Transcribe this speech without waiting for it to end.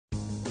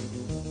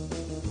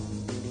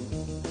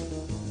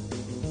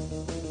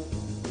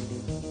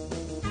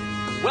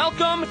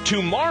Welcome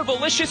to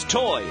Marvelicious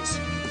Toys.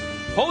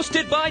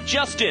 Hosted by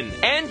Justin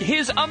and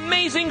his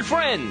amazing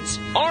friends,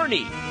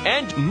 Arnie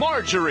and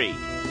Marjorie.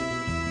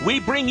 We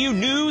bring you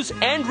news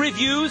and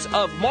reviews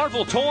of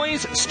Marvel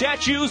toys,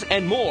 statues,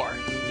 and more.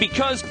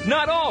 Because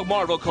not all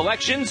Marvel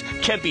collections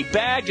can be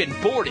bagged and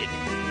boarded.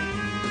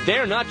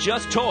 They're not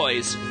just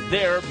toys,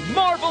 they're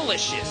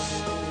Marvelicious.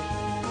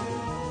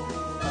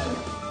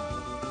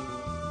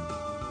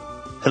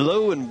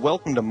 Hello and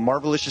welcome to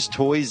Marvelicious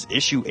Toys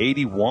issue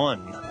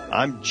 81.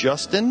 I'm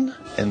Justin,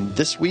 and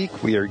this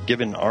week we are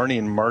giving Arnie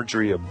and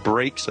Marjorie a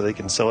break so they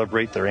can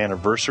celebrate their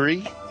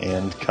anniversary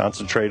and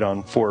concentrate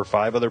on 4 or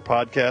 5 other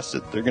podcasts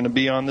that they're going to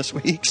be on this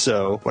week.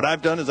 So what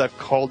I've done is I've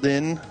called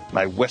in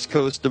my West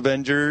Coast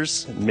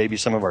Avengers, maybe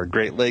some of our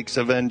Great Lakes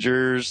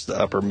Avengers, the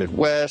Upper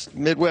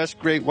Midwest,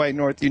 Great White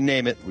North, you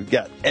name it. We've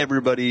got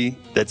everybody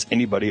that's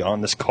anybody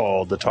on this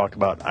call to talk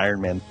about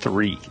Iron Man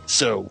 3.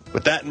 So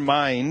with that in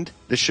mind,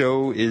 the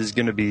show is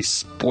going to be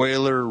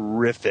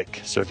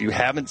spoilerific. So if you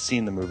haven't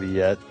seen the movie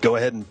yet, go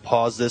ahead and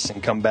pause this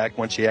and come back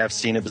once you have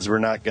seen it, because we're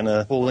not going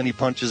to pull any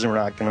punches and we're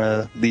not going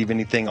to leave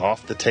anything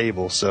off the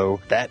table. So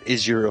that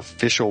is your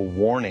official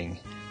warning.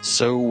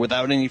 So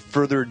without any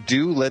further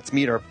ado, let's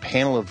meet our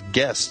panel of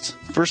guests.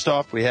 First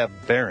off, we have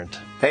Barrett.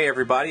 Hey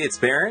everybody, it's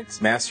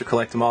Barrett, Master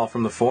Collect 'em All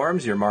from the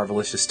Forums, your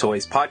Marvelicious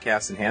Toys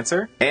podcast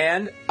enhancer.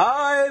 And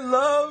I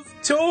love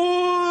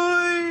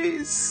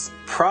toys!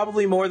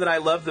 Probably more than I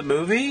love the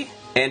movie,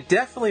 and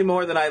definitely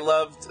more than I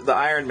loved the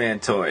Iron Man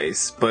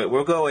toys. But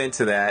we'll go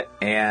into that,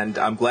 and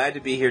I'm glad to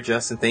be here,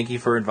 Justin. Thank you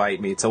for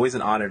inviting me. It's always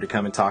an honor to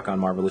come and talk on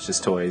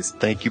Marvelicious Toys.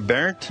 Thank you,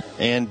 Barrett.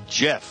 And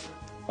Jeff.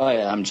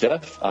 Hi, I'm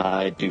Jeff.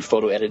 I do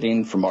photo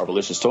editing for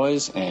Marvelicious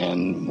Toys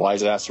and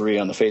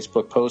Wiseassery on the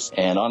Facebook post.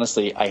 And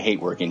honestly, I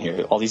hate working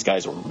here. All these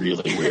guys are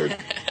really weird.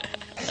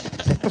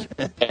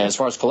 And as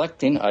far as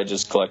collecting, I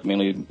just collect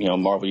mainly,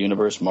 Marvel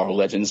Universe, Marvel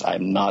Legends.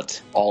 I'm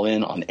not all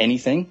in on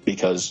anything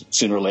because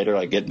sooner or later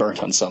I get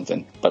burnt on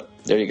something. But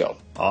there you go.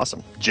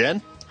 Awesome.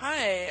 Jen?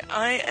 Hi,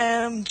 I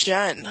am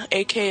Jen,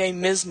 aka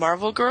Ms.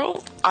 Marvel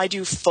Girl. I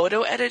do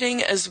photo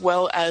editing as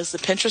well as the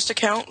Pinterest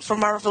account for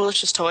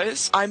Marvelicious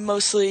Toys. I'm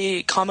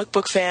mostly comic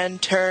book fan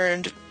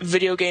turned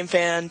video game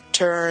fan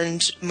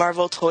turned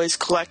Marvel Toys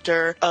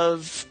collector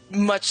of,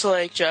 much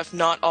like Jeff,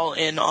 not all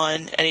in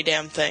on any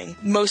damn thing.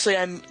 Mostly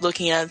I'm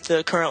looking at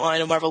the current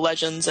line of Marvel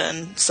Legends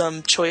and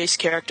some choice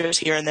characters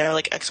here and there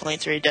like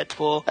X-23,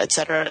 Deadpool,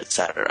 etc.,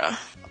 etc.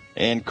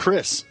 And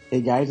Chris.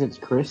 Hey guys, it's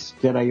Chris,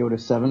 Jedi Yoda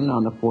 7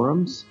 on the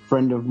forums,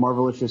 friend of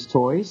Marvelicious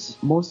Toys.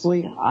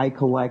 Mostly, I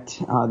collect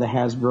the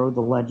Hasbro,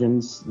 the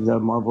Legends, the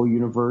Marvel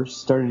Universe,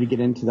 started to get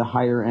into the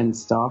higher end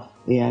stuff,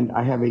 and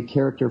I have a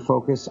character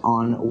focus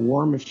on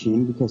War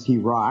Machine because he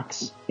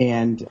rocks,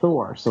 and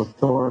Thor. So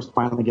Thor's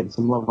finally getting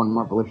some love on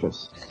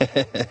Marvelicious.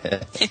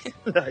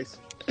 Nice.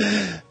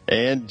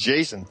 And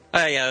Jason.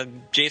 Hi,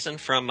 Jason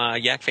from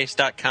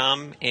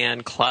yakface.com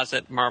and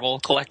Closet Marvel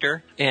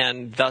Collector,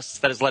 and thus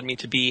that has led me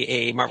to be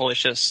a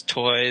Marvelicious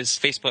Toys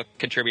Facebook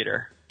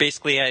contributor.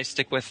 Basically, I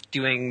stick with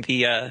doing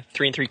the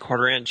 3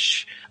 3/4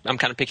 inch. I'm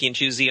kind of picky and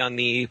choosy on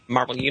the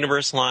Marvel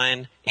Universe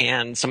line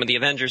and some of the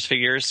Avengers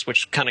figures,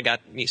 which kind of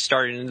got me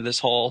started into this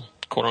whole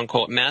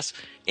quote-unquote mess.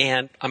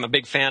 And I'm a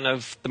big fan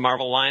of the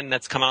Marvel line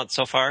that's come out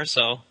so far,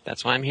 so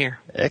that's why I'm here.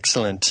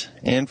 Excellent.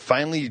 And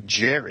finally,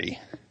 Jerry.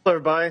 Hello,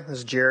 everybody. This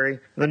is Jerry.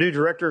 I'm the new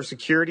director of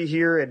security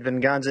here at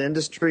Venganza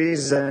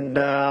Industries, and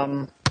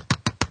I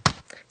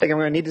think I'm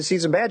going to need to see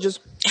some badges.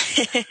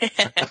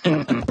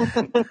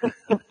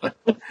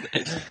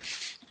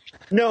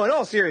 No, in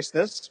all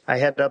seriousness, I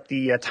head up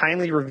the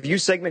timely review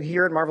segment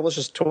here at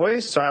Marvelicious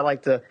Toys, so I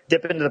like to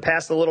dip into the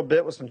past a little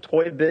bit with some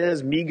Toy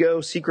Biz,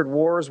 Mego, Secret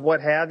Wars, what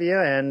have you,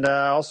 and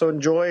also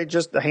enjoy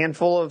just a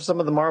handful of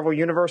some of the Marvel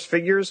Universe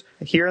figures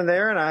here and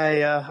there, and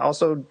I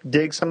also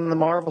dig some of the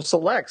Marvel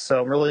Selects, so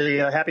I'm really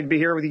happy to be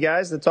here with you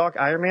guys to talk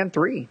Iron Man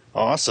 3.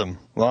 Awesome.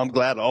 Well, I'm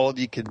glad all of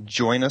you could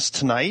join us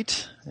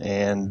tonight,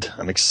 and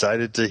I'm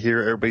excited to hear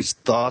everybody's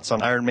thoughts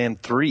on Iron Man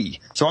 3.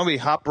 So why don't we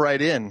hop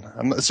right in?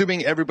 I'm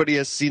assuming everybody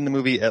has seen the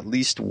movie at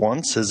least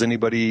once. Has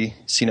anybody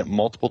seen it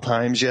multiple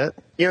times yet?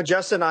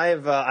 Justin,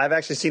 I've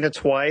actually seen it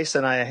twice,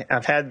 and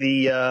I've had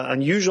the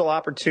unusual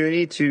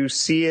opportunity to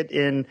see it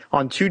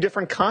on 2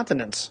 different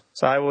continents.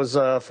 So I was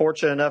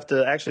fortunate enough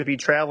to actually be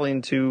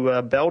traveling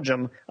to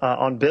Belgium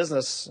on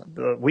business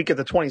the week of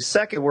the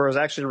 22nd, where it was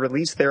actually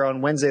released there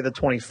on Wednesday the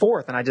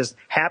 24th. And I just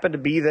happened to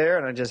be there,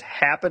 and I just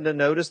happened to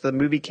notice the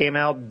movie came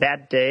out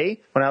that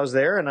day when I was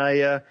there, and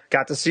I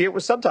got to see it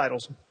with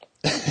subtitles.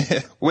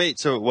 Wait,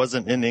 so it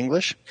wasn't in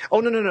English? Oh,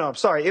 no, I'm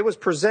sorry. It was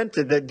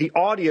presented that the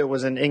audio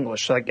was in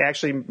English. Like,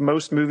 actually,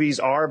 most movies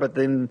are, but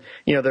then,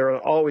 there are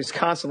always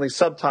constantly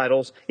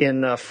subtitles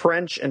in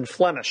French and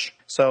Flemish.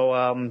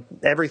 So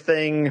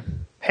everything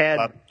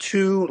had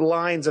 2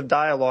 lines of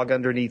dialogue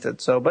underneath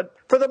it. So, but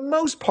for the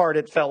most part,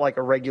 it felt like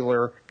a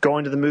regular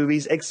going to the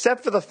movies,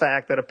 except for the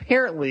fact that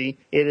apparently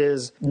it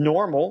is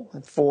normal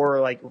for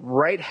like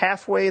right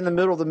halfway in the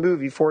middle of the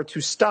movie for it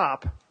to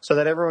stop so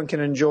that everyone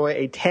can enjoy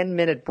a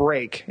 10-minute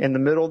break in the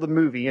middle of the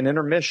movie, an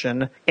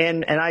intermission,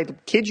 and I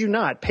kid you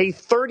not, pay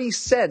 30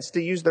 cents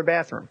to use their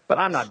bathroom. But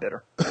I'm not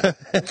bitter.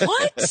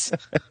 What?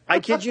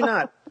 I kid you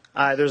not.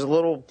 There's a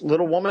little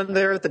woman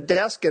there at the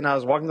desk, and I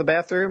was walking to the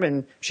bathroom,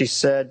 and she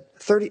said,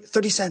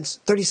 30 cents.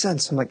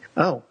 I'm like,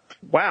 oh,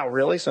 wow,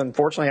 really? So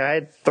unfortunately, I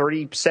had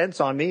 30 cents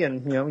on me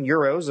and,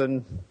 euros.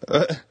 And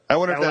I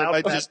wonder if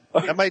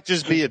that might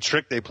just be a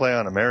trick they play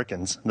on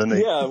Americans. Then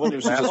they, Yeah, I wonder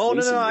if she's just oh,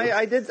 no,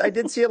 fleecing you. I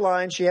did see a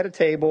line. She had a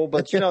table,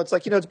 but, it's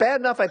like, it's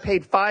bad enough I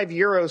paid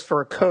 €5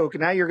 for a Coke,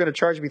 and now you're going to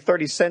charge me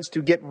 30 cents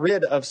to get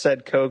rid of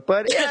said Coke.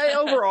 But yeah,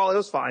 overall, it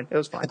was fine. It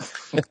was fine.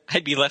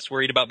 I'd be less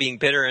worried about being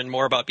bitter and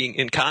more about being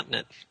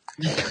incontinent.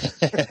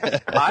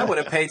 I would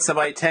have paid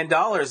somebody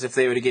 $10 if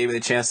they would have gave me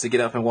the chance to get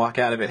up and walk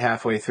out of it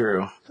halfway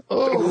through.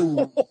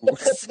 oh,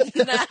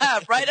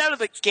 Snap, right out of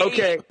the gate.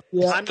 Okay.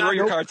 Yeah, Throw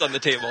your cards on the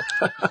table.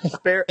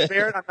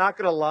 Barrett, I'm not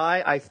going to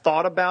lie. I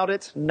thought about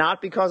it, not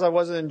because I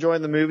wasn't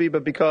enjoying the movie,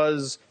 but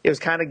because it was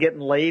kind of getting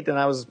late and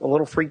I was a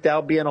little freaked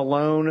out being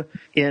alone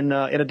in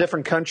a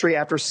different country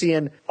after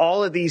seeing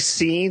all of these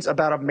scenes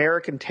about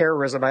American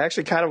terrorism. I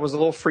actually kind of was a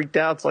little freaked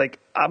out. It's like,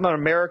 I'm an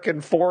American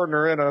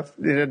foreigner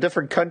in a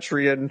different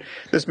country, and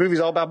this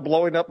movie's all about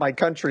blowing up my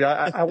country.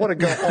 I want to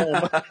go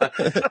home.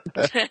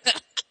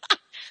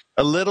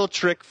 a little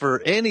trick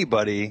for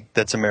anybody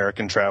that's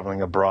American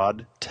traveling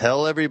abroad.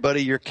 Tell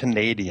everybody you're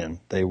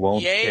Canadian. They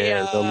won't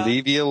care. They'll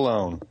leave you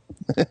alone.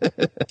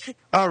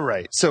 All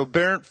right. So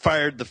Barrett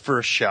fired the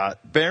first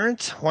shot.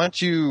 Barrett, why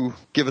don't you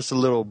give us a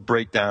little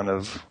breakdown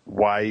of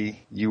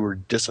why you were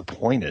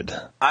disappointed?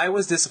 I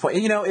was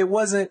disappointed. It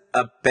wasn't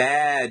a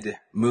bad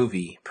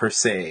movie per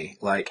se,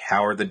 like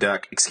Howard the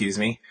Duck, excuse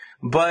me,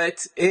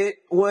 but it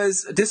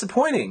was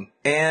disappointing.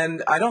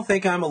 And I don't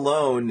think I'm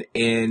alone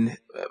in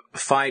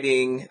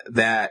finding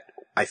that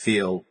I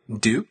feel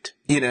duped.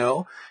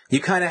 You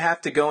kind of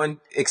have to go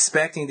in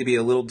expecting to be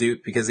a little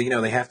duped because,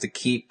 they have to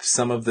keep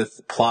some of the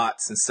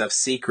plots and stuff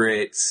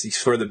secret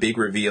for the big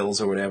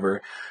reveals or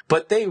whatever.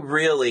 But they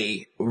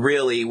really,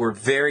 really were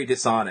very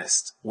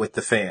dishonest with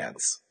the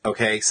fans.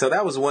 Okay, so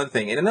that was one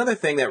thing. And another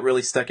thing that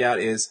really stuck out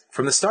is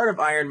from the start of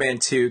Iron Man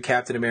 2,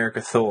 Captain America,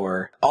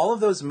 Thor, all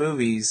of those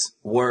movies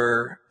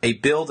were a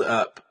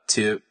build-up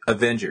to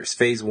Avengers,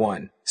 Phase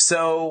 1.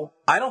 So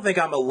I don't think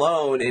I'm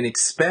alone in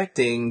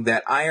expecting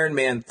that Iron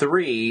Man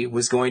 3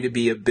 was going to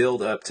be a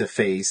build-up to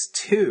Phase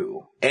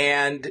 2.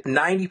 And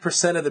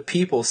 90% of the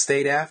people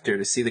stayed after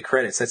to see the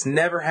credits. That's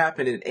never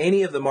happened in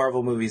any of the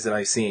Marvel movies that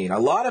I've seen. A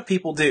lot of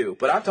people do,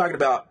 but I'm talking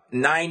about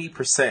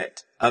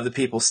 90% of the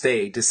people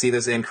stayed to see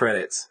those end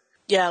credits.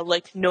 Yeah,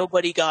 like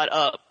nobody got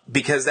up.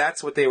 Because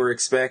that's what they were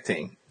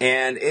expecting.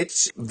 And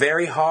it's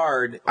very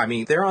hard. I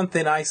mean, they're on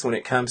thin ice when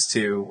it comes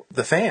to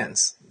the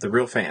fans, the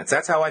real fans.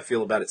 That's how I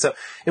feel about it. So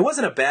it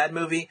wasn't a bad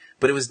movie,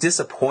 but it was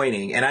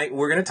disappointing. And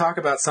we're going to talk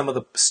about some of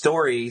the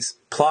stories,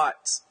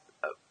 plots,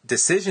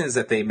 decisions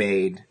that they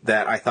made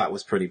that I thought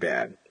was pretty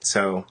bad.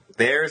 So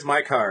there's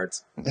my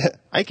cards.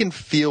 I can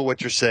feel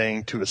what you're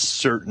saying to a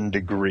certain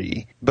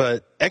degree,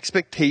 but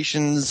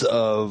expectations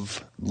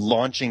of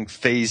launching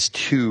Phase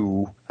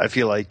 2, I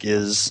feel like,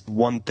 is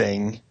one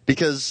thing,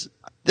 because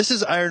this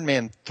is Iron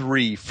Man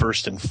 3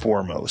 first and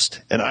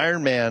foremost, and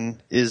Iron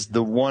Man is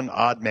the one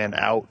odd man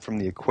out from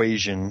the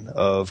equation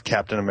of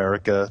Captain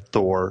America,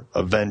 Thor,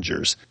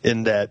 Avengers,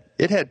 in that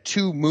it had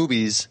 2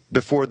 movies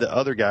before the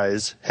other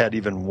guys had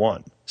even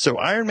one. So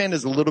Iron Man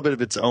is a little bit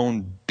of its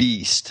own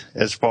beast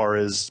as far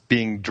as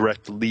being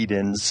direct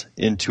lead-ins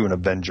into an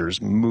Avengers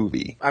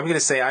movie. I'm going to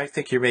say I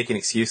think you're making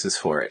excuses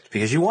for it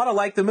because you want to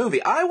like the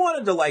movie. I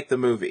wanted to like the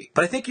movie,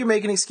 but I think you're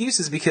making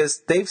excuses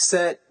because they've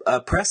set a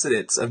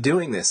precedence of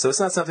doing this. So it's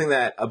not something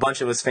that a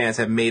bunch of us fans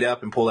have made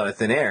up and pulled out of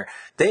thin air.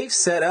 They've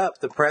set up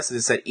the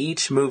precedence that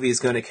each movie is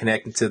going to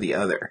connect into the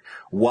other.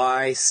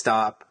 Why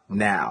stop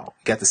now?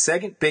 Got the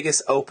second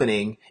biggest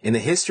opening in the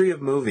history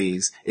of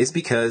movies is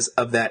because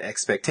of that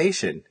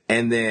expectation.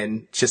 And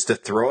then just to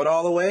throw it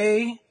all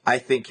away, I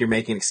think you're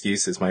making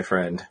excuses, my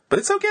friend. But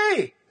it's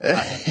okay.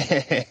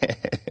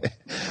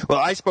 Well,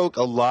 I spoke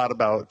a lot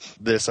about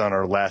this on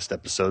our last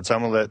episode, so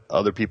I'm going to let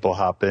other people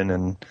hop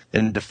in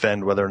and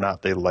defend whether or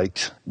not they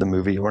liked the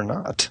movie or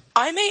not.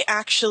 I may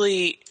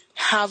actually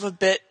have a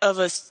bit of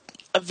a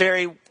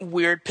very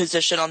weird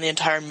position on the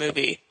entire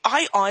movie.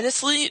 I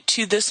honestly,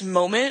 to this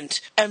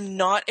moment, am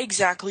not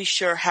exactly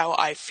sure how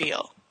I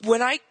feel.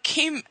 When I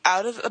came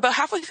out of about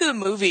halfway through the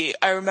movie,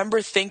 I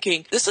remember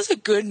thinking, this is a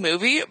good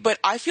movie, but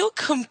I feel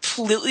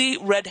completely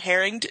red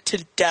herringed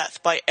to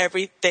death by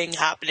everything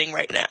happening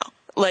right now.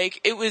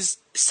 Like, it was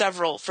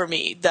several for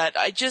me that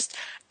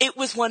it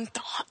was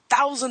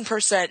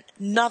 1,000%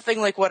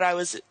 nothing like what I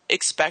was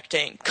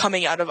expecting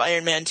coming out of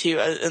Iron Man 2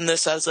 and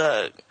this as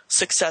a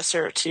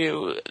successor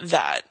to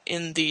that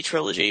in the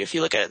trilogy, if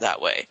you look at it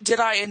that way. Did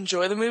I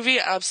enjoy the movie?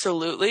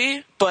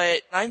 Absolutely.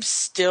 But I'm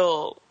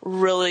still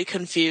really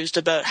confused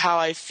about how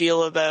I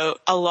feel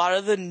about a lot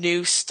of the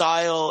new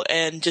style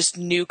and just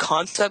new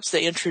concepts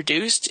they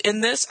introduced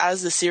in this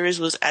as the series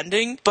was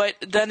ending. But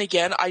then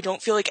again, I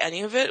don't feel like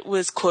any of it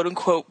was quote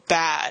unquote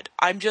bad.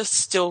 I'm just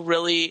still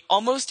really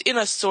almost in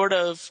a sort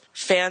of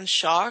fan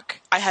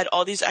shock. I had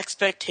all these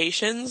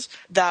expectations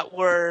that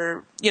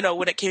were, you know,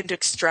 when it came to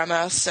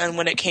Extremis and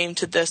when it came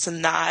to this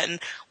and that. And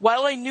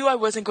while I knew I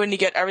wasn't going to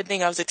get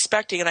everything I was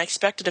expecting, and I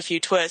expected a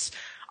few twists,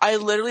 I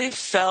literally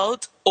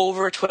felt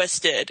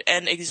over-twisted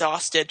and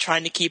exhausted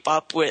trying to keep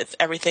up with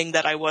everything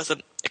that I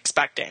wasn't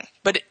expecting.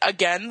 But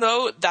again,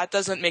 though, that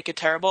doesn't make it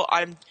terrible.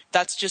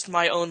 That's just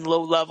my own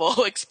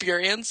low-level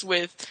experience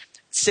with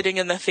sitting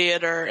in the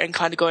theater and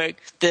kind of going,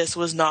 this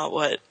was not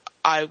what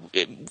I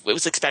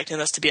was expecting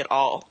this to be at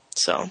all.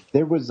 So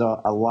there was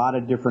a lot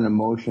of different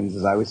emotions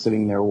as I was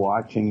sitting there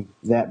watching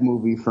that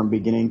movie from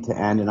beginning to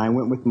end. And I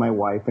went with my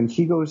wife, and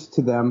she goes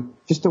to them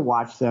just to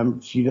watch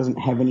them. She doesn't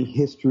have any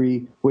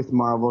history with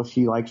Marvel.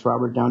 She likes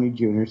Robert Downey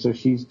Jr., so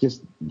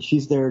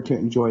she's there to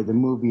enjoy the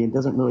movie and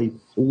doesn't really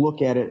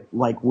look at it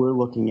like we're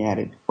looking at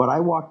it. But I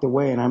walked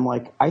away, and I'm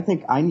like, I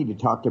think I need to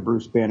talk to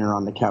Bruce Banner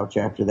on the couch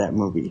after that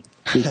movie,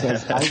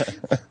 because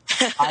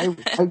I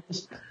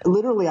just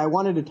literally I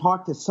wanted to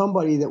talk to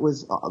somebody that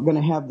was going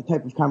to have the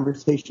type of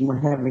conversation we're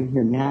having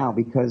here now,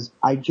 because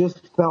I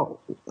just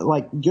felt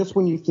like just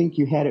when you think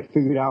you had it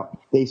figured out,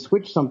 they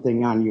switch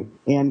something on you.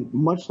 And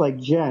much like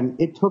Jen,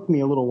 it took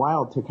me a little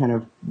while to kind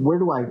of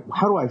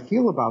how do I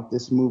feel about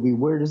this movie?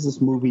 Where does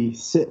this movie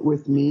sit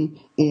with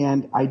me?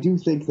 And I do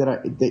think that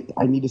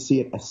I need to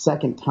see it a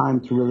second time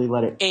to really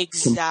let it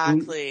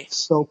exactly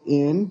soak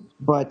in.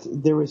 But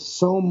there was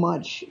so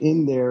much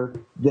in there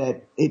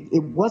that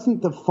it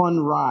wasn't the fun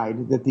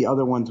ride that the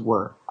other ones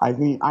were. I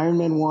mean, Iron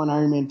Man 1,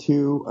 Iron Man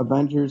 2,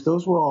 Avengers,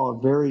 those were all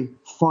a very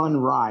fun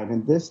ride.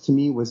 And this, to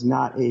me, was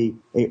not a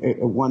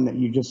one that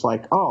you just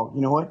like, oh,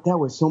 you know what, that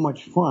was so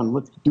much fun,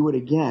 let's do it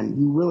again.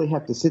 You really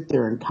have to sit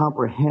there and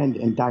comprehend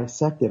and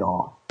dissect it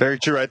all. Very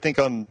true. I think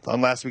on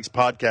last week's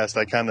podcast,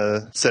 I kind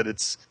of said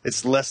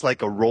it's less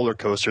like a roller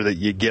coaster that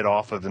you get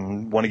off of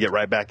and want to get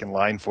right back in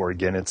line for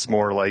again. It's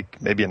more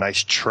like maybe a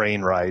nice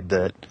train ride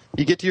that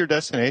you get to your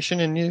destination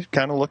and you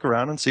kind of look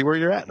around and see where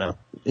you're at now.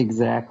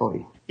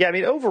 Exactly. Yeah, I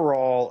mean,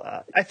 overall,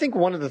 I think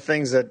one of the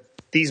things that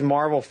these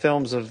Marvel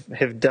films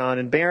have done,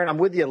 and Baron, I'm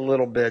with you a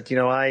little bit. You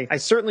know, I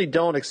certainly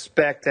don't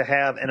expect to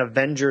have an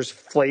Avengers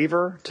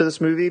flavor to this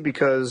movie,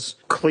 because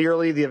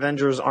clearly the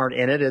Avengers aren't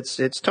in it.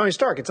 It's Tony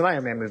Stark. It's an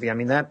Iron Man movie. I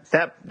mean,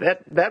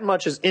 that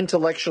much is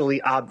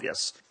intellectually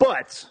obvious.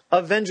 But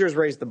Avengers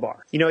raised the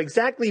bar. You know,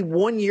 exactly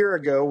 1 year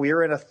ago, we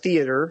were in a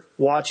theater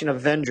watching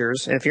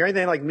Avengers, and if you're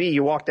anything like me,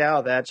 you walked out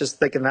of that just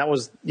thinking that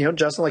was, you know,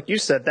 Justin, like you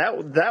said,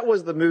 that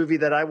was the movie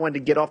that I wanted to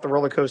get off the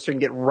roller coaster and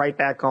get right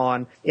back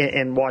on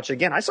and watch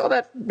again. I saw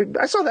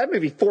that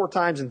movie 4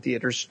 times in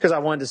theaters because I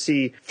wanted to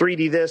see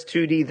 3D this,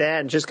 2D that,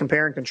 and just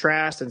compare and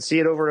contrast and see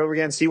it over and over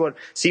again, see what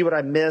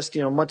I missed,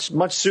 you know, much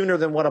sooner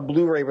than what a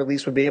Blu-ray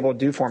release would be able to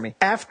do for me.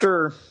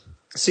 After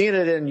seeing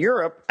it in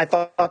Europe, I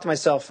thought to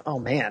myself, oh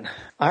man,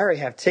 I already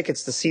have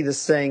tickets to see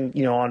this thing,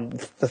 you know, on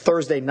the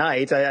Thursday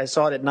night. I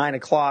saw it at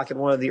 9:00 at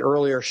one of the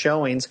earlier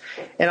showings,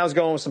 and I was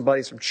going with some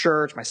buddies from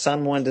church. My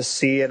son wanted to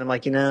see it. I'm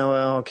like, you know,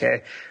 well,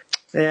 okay.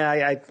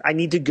 Yeah, I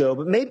need to go,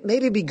 but maybe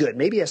it'd be good.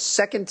 Maybe a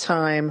second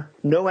time,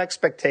 no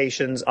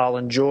expectations. I'll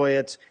enjoy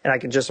it, and I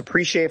can just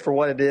appreciate for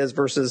what it is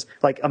versus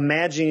like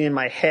imagining in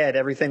my head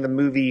everything the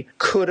movie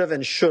could have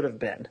and should have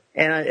been.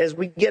 And as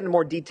we get into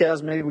more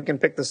details, maybe we can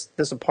pick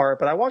this apart.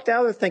 But I walked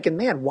out of there thinking,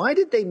 man, why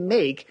did they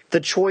make the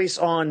choice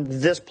on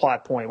this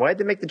plot point? Why did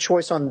they make the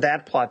choice on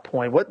that plot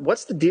point?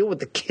 What's the deal with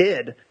the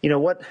kid? You know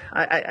what?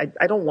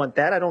 I don't want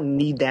that. I don't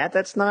need that.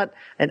 That's not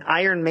an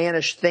Iron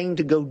Man-ish thing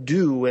to go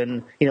do.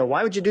 And you know,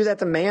 why would you do that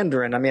to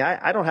Mandarin? I mean,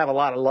 I don't have a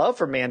lot of love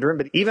for Mandarin,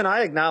 but even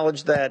I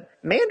acknowledge that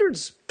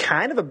Mandarin's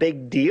kind of a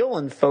big deal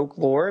in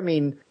folklore. I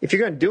mean, if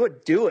you're going to do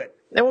it, do it.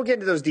 And we'll get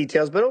into those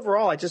details, but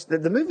overall,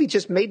 the movie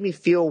just made me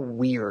feel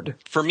weird.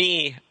 For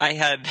me, I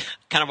had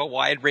kind of a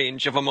wide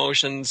range of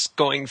emotions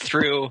going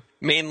through.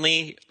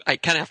 Mainly, I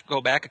kind of have to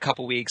go back a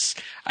couple weeks.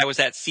 I was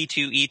at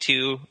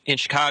C2E2 in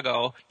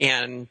Chicago,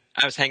 and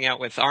I was hanging out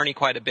with Arnie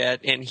quite a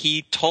bit, and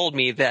he told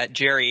me that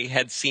Jerry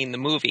had seen the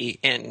movie,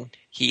 and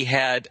he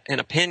had an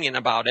opinion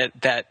about it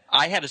that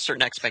I had a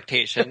certain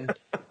expectation,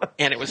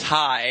 and it was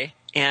high.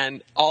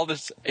 And all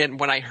this, and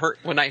when I've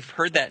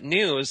heard that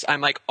news, I'm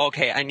like,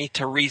 okay, I need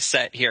to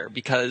reset here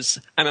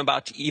because I'm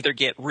about to either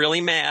get really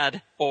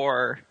mad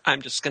or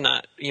I'm just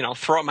gonna, you know,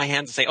 throw up my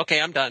hands and say, okay,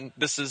 I'm done.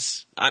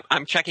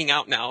 I'm checking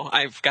out now.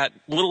 I've got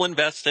little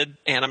invested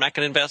and I'm not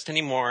gonna invest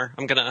anymore.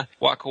 I'm gonna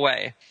walk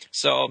away.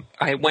 So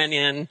I went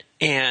in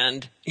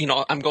and, you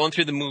know, I'm going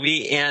through the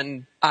movie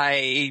and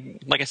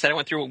like I said, I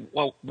went through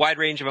a wide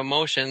range of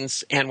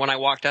emotions. And when I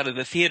walked out of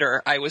the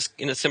theater, I was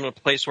in a similar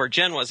place where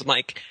Jen was. I'm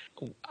like,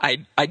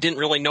 I didn't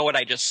really know what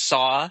I just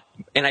saw,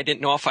 and I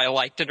didn't know if I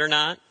liked it or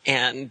not.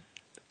 And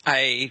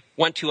I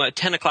went to a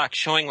 10 o'clock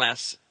showing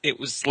last it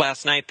was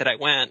last night that I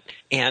went,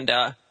 and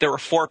there were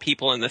 4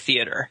 people in the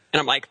theater. And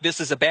I'm like, this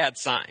is a bad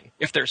sign.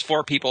 If there's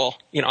 4 people,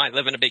 I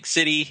live in a big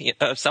city,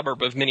 a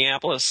suburb of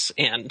Minneapolis,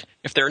 and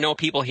if there are no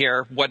people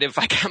here, what have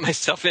I got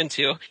myself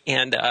into?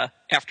 And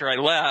after I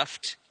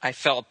left, I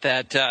felt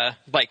that,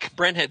 like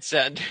Brent had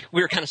said,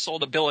 we were kind of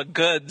sold a bill of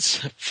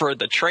goods for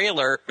the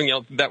trailer,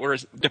 that were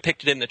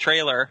depicted in the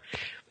trailer.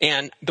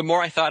 And the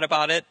more I thought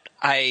about it,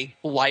 I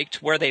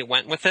liked where they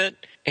went with it.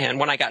 And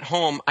when I got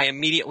home, I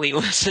immediately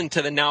listened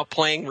to the Now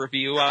Playing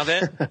review of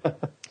it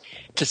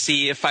to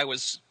see if I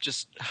was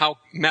just how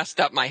messed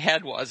up my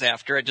head was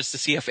after it, just to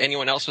see if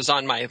anyone else was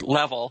on my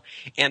level.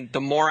 And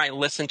the more I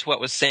listened to what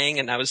was saying,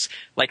 and I was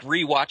like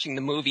rewatching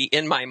the movie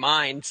in my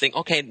mind, saying,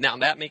 okay, now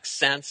that makes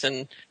sense.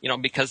 And,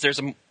 because there's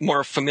a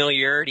more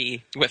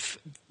familiarity with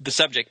the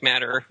subject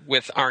matter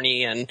with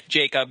Arnie and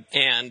Jacob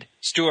and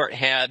Stuart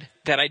had,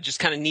 that I just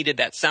kind of needed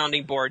that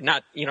sounding board,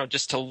 not,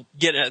 just to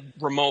get a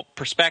remote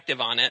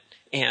perspective on it.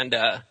 And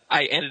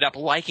I ended up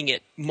liking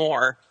it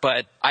more,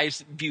 but I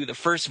view the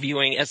first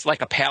viewing as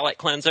like a palate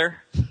cleanser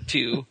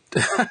to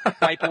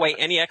wipe away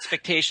any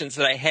expectations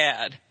that I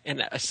had.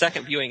 And a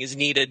second viewing is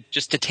needed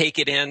just to take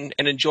it in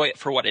and enjoy it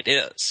for what it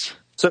is.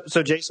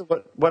 So Jason,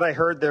 what I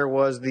heard there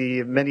was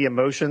the many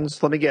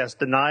emotions. Let me guess: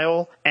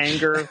 denial,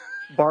 anger,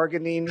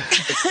 bargaining,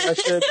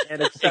 depression,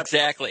 and acceptance.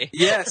 Exactly.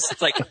 Yes.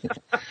 It's like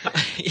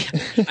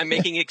I'm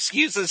making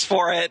excuses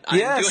for it.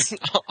 Yes. I'm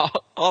doing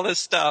all this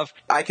stuff.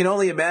 I can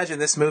only imagine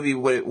this movie,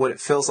 what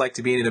it feels like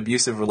to be in an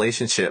abusive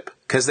relationship.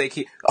 Because they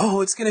keep,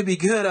 it's going to be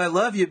good. I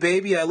love you,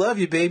 baby. I love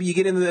you, baby. You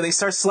get in there and they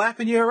start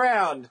slapping you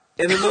around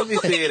in the movie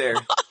theater.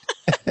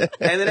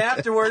 And then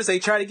afterwards they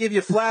try to give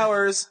you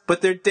flowers,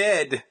 but they're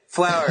dead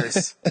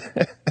flowers.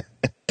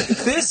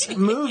 This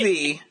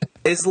movie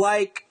is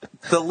like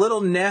the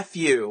little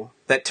nephew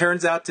that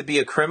turns out to be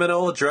a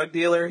criminal, a drug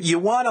dealer. You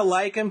want to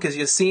like him because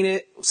you've seen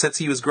it since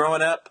he was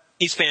growing up.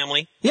 He's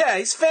family. Yeah,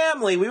 he's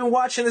family. We've been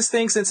watching this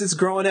thing since it's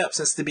growing up,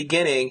 since the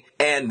beginning,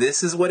 and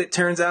this is what it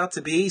turns out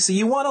to be. So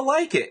you want to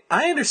like it.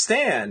 I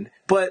understand,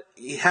 but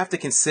you have to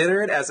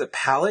consider it as a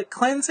palate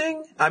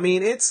cleansing. I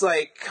mean, it's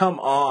like, come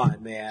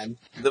on, man.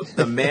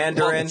 The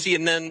Mandarin. Well, see,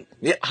 and then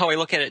how I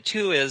look at it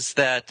too is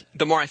that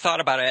the more I thought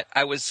about it,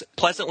 I was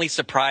pleasantly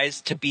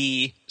surprised to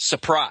be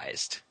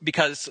surprised,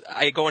 because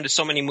I go into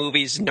so many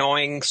movies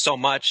knowing so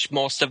much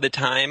most of the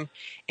time,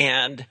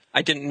 and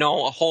I didn't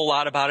know a whole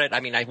lot about it.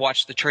 I mean, I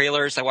watched the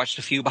trailers, I watched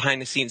a few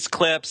behind-the-scenes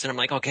clips, and I'm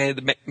like, okay,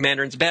 the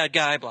Mandarin's a bad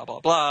guy, blah, blah,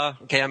 blah.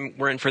 Okay,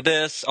 we're in for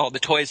this. Oh, the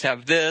toys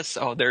have this.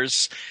 Oh,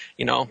 there's,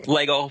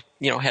 Lego,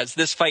 has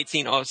this fight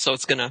scene. Oh, so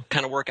it's going to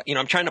kind of work.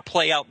 I'm trying to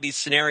play out these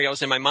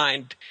scenarios in my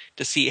mind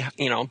to see,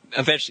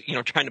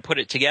 eventually, trying to put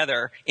it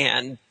together.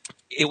 And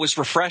it was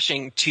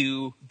refreshing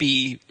to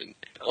be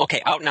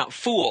out and out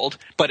fooled,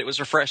 but it was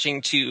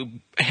refreshing to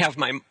have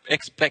my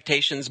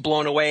expectations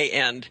blown away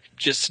and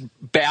just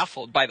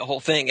baffled by the whole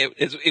thing.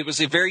 It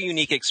was a very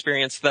unique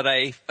experience that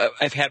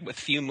I've had with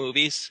few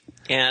movies,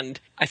 and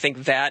I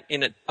think that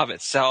in and of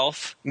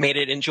itself made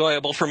it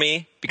enjoyable for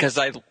me, because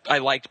I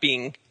liked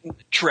being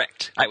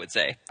tricked, I would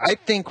say. I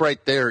think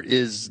right there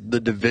is the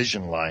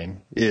division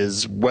line,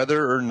 is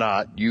whether or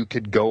not you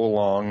could go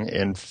along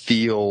and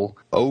feel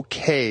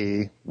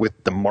okay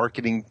with the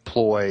marketing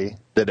ploy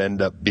that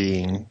end up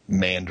being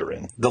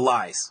Mandarin. The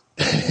lies.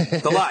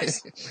 The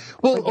lies.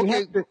 Well,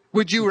 okay,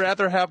 would you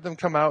rather have them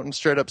come out and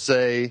straight up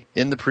say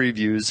in the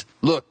previews,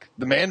 look,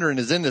 the Mandarin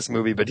is in this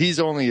movie, but he's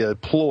only a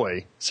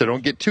ploy, so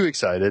don't get too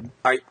excited?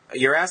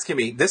 You're asking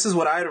me, this is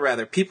what I'd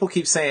rather. People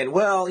keep saying,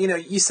 well,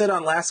 you said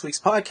on last week's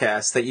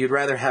podcast that you'd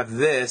rather have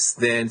this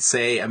than,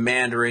 say, a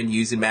Mandarin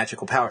using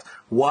magical powers.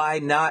 Why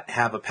not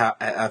have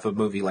a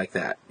movie like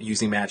that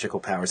using magical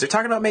powers? They're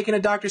talking about making a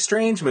Doctor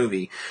Strange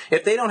movie.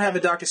 If they don't have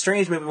a Doctor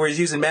Strange movie where he's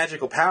using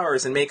magical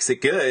powers and makes it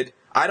good,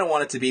 I don't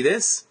want it to be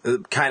this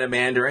kind of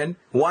Mandarin.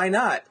 Why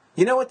not?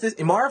 You know what?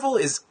 Marvel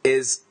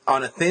is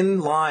on a thin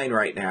line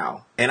right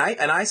now, and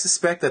I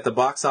suspect that the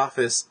box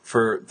office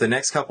for the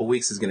next couple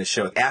weeks is going to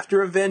show it.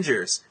 After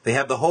Avengers, they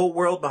have the whole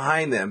world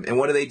behind them, and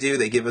what do?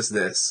 They give us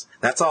this.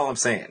 That's all I'm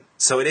saying.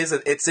 So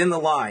it's in the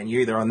line.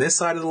 You're either on this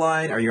side of the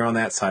line or you're on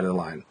that side of the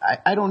line.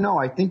 I don't know.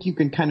 I think you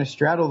can kind of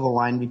straddle the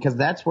line, because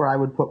that's where I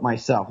would put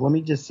myself. Let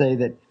me just say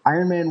that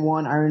Iron Man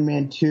 1, Iron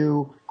Man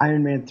 2,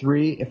 Iron Man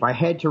 3, if I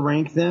had to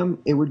rank them,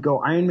 it would go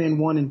Iron Man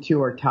 1 and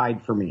 2 are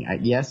tied for me.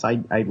 Yes,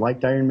 I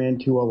liked Iron Man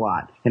 2 a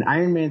lot. And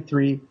Iron Man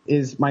 3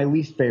 is my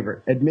least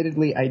favorite.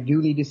 Admittedly, I do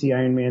need to see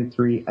Iron Man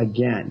 3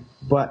 again.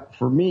 But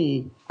for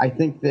me, I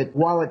think that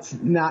while it's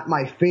not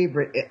my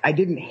favorite, I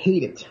didn't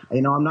hate it.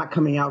 I'm not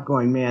coming out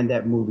going, man,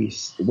 that movie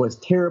was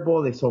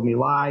terrible. They sold me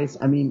lies.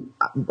 I mean,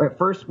 at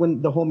first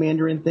when the whole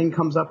Mandarin thing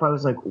comes up, I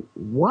was like,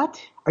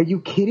 what? Are you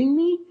kidding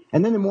me?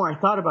 And then the more I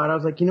thought about it, I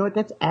was like, you know what?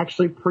 That's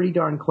actually pretty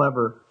darn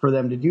clever for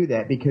them to do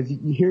that, because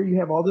here you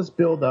have all this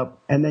build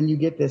up, and then you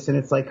get this, and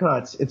it's like,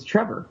 oh, it's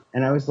Trevor.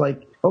 And I was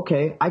like,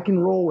 okay, I can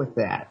roll with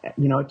that.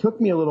 You know, it took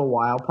me a little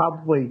while,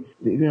 probably,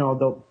 you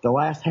know, the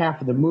last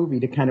half of the movie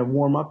to kind of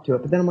warm up to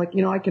it. But then I'm like,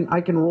 you know, I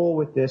can roll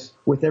with this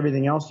with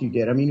everything else you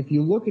did. I mean, if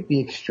you look at the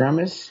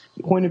Extremis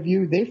point of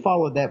view, they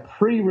followed that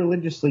pretty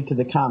religiously to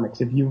the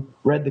comics. If you've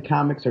read the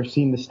comics or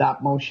seen the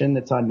stop motion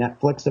that's on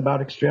Netflix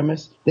about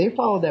Extremis, they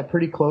followed that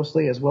pretty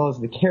closely, as well as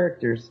the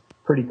characters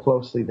pretty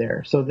closely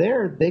there. So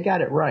they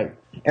got it right.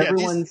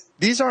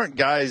 These aren't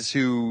guys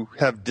who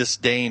have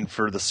disdain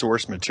for the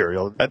source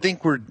material. I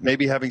think we're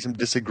maybe having some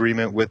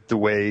disagreement with the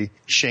way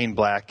Shane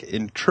Black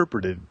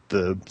interpreted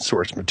the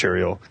source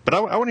material. But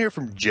I want to hear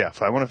from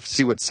Jeff. I want to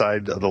see what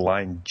side of the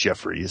line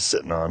Jeffrey is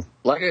sitting on.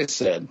 Like I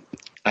said,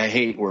 I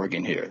hate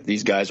working here.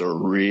 These guys are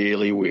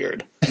really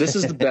weird. This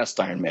is the best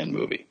Iron Man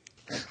movie.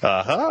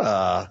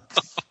 Aha.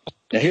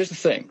 Now, here's the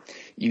thing.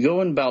 You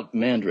go in about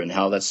Mandarin,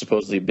 how that's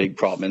supposedly a big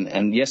problem.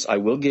 And yes, I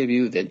will give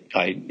you that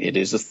it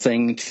is a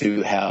thing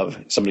to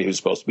have somebody who's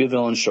supposed to be a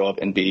villain show up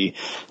and be,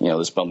 you know,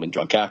 this bumbling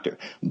drunk actor.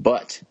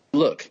 But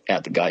look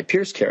at the Guy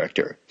Pearce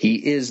character. He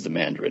is the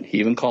Mandarin. He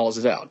even calls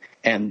it out.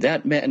 And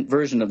that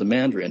version of the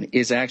Mandarin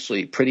is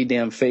actually pretty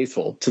damn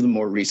faithful to the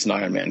more recent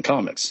Iron Man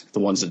comics,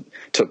 the ones that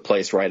took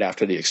place right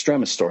after the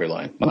Extremis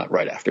storyline. Well, not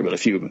right after, but a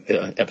few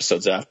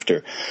episodes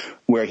after,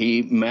 where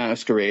he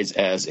masquerades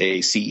as a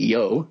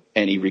CEO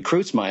and he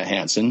recruits Maya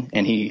Hansen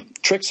and he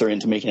tricks her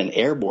into making an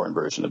airborne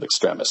version of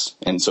Extremis.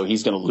 And so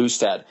he's going to loose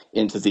that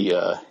into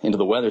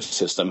the weather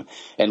system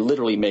and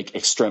literally make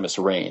Extremis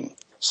rain.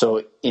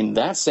 So in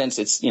that sense,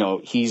 it's, you know,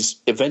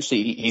 he's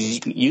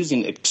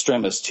using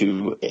Extremis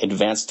to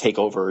advance, take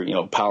over, you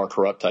know, power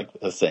corrupt type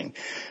of thing.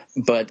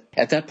 But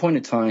at that point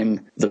in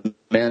time, the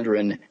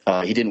Mandarin,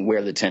 he didn't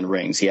wear the 10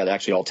 rings. He had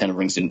actually all 10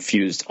 rings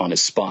infused on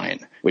his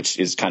spine, which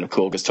is kind of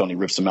cool because Tony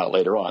rips them out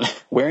later on.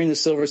 Wearing the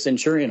Silver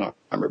Centurion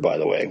armor, by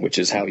the way, which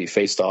is how he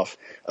faced off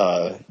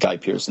Guy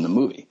Pearce in the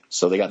movie.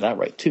 So they got that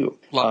right too.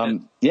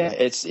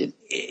 Yeah,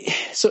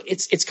 so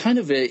it's kind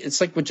of it's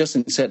like what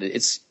Justin said.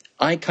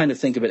 I kind of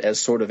think of it as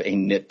sort of a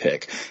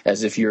nitpick,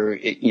 as if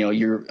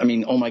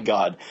oh my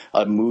God,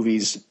 a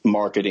movie's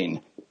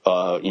marketing,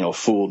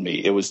 fooled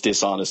me. It was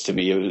dishonest to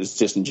me. It was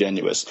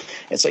disingenuous.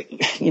 It's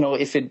like, you know,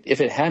 if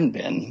it hadn't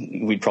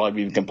been, we'd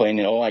probably be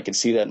complaining, oh, I could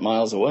see that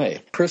miles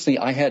away. Personally,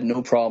 I had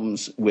no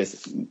problems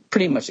with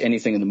pretty much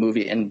anything in the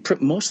movie. And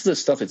most of the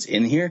stuff that's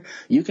in here,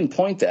 you can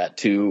point that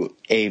to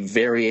a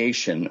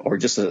variation or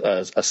just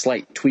a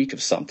slight tweak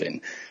of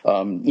something.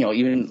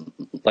 Even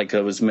like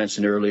was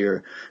mentioned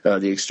earlier,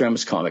 the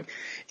Extremis comic.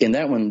 In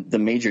that one, the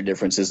major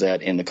difference is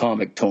that in the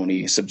comic,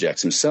 Tony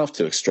subjects himself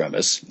to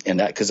Extremis, and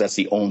that because that's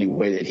the only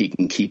way that he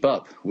can keep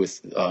up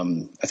with.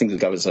 I think the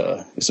guy was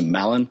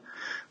Malin,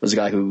 was the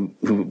guy who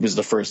was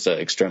the first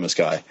Extremis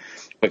guy.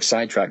 Quick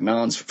sidetrack: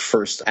 Malin's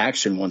first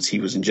action once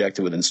he was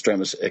injected with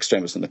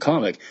Extremis in the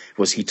comic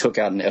was he took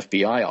out an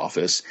FBI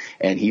office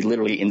and he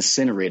literally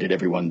incinerated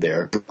everyone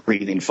there,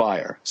 breathing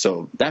fire.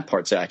 So that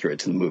part's accurate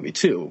to the movie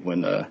too.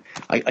 When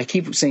I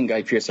keep saying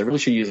Guy Pearce, I really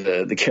should use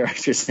the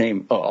character's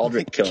name. Oh,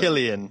 Aldrich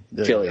Killian.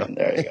 Killian.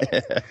 There you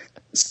go.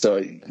 So,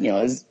 you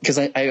know, because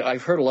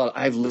I've heard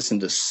I've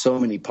listened to so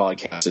many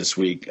podcasts this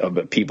week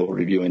about people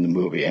reviewing the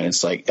movie, and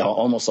it's like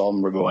almost all of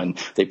them were going,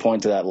 they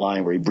point to that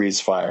line where he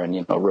breathes fire, and,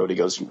 you know, Rhodey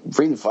goes,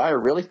 breathing fire,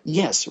 really?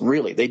 Yes,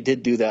 really. They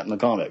did do that in the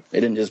comic.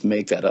 They didn't just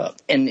make that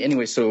up. And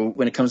anyway, so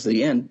when it comes to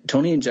the end,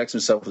 Tony injects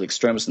himself with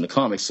Extremis in the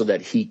comics so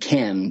that he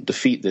can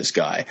defeat this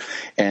guy.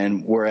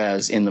 And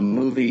whereas in the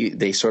movie,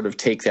 they sort of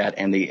take that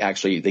and they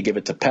give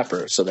it to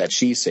Pepper so that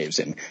she saves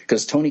him,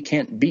 because Tony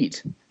can't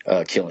beat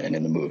Killian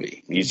in the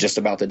movie. He's just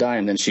about to die,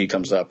 and then she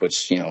comes up,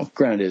 which, you know,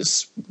 granted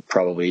is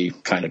probably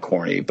kind of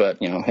corny, but,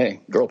 you know,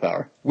 hey, girl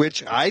power.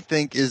 Which I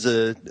think is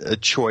a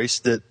choice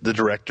that the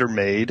director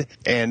made,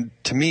 and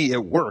to me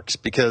it works,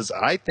 because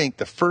I think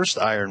the first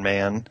Iron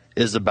Man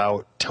is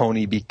about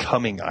Tony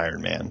becoming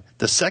Iron Man.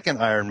 The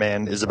second Iron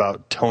Man is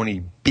about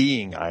Tony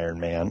being Iron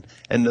Man.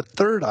 And the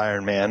third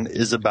Iron Man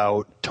is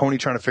about Tony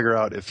trying to figure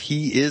out if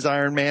he is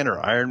Iron Man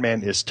or Iron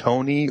Man is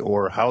Tony,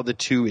 or how the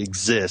two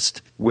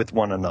exist with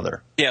one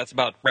another. Yeah, it's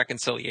about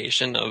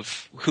reconciliation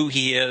of who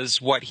he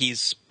is, what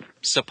he's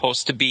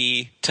supposed to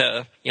be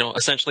to, you know,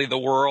 essentially the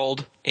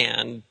world,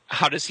 and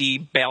how does he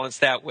balance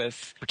that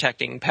with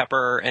protecting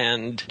Pepper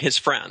and his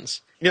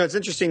friends. You know, it's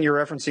interesting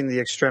you're referencing the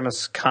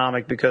Extremis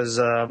comic because,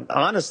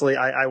 honestly,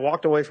 I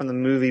walked away from the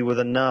movie with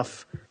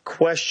enough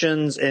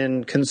questions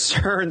and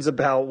concerns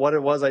about what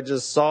it was I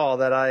just saw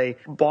that I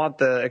bought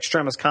the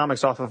Extremis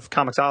comics off of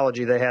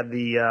Comixology. They had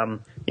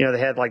they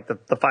had like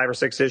the 5 or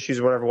 6 issues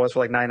or whatever it was for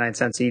like 99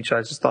 cents each. I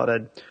just thought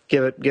I'd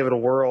give it a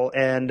whirl.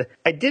 And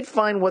I did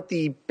find what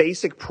the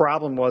basic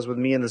problem was with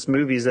me in this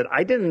movie is that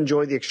I didn't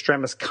enjoy the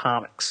Extremis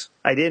comics.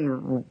 I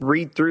didn't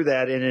read through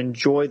that and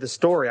enjoy the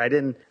story. I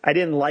didn't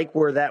like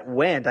where that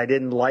went. I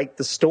didn't like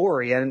the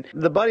story. And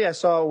the buddy I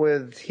saw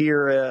with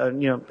here,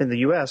 in the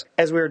U.S.,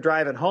 as we were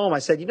driving home, I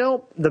said,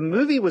 the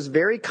movie was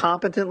very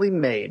competently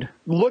made,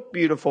 looked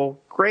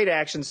beautiful, great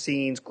action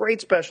scenes,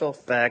 great special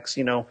effects,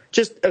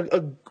 just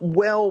a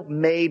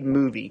well-made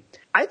movie.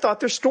 I thought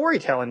their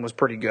storytelling was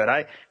pretty good.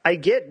 I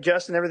get,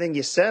 Justin, everything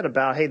you said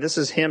about, hey, this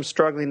is him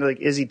struggling. Like,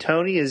 is he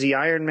Tony? Is he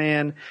Iron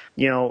Man?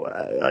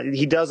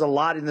 He does a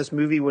lot in this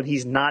movie when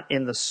he's not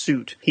in the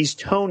suit. He's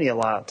Tony a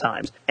lot of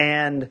times.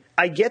 And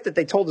I get that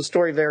they told the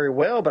story very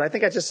well, but I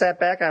think I just sat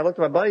back and I looked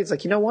at my buddy. It's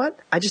like, you know what?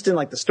 I just didn't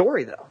like the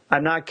story, though.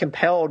 I'm not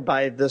compelled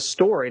by the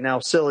story. Now,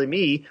 silly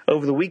me,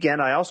 over the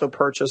weekend, I also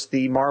purchased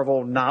the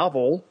Marvel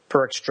novel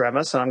for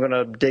Extremis, and I'm going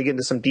to dig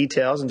into some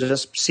details and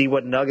just see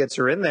what nuggets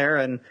are in there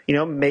and,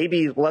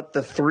 maybe let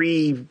the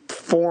three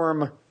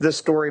form this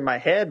story in my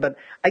head. But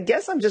I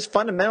guess I'm just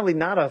fundamentally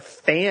not a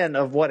fan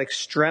of what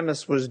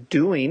Extremis was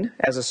doing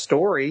as a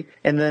story.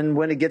 And then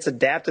when it gets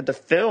adapted to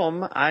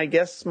film, I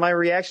guess my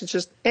reaction's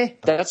just, eh.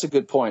 That's a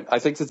good point. I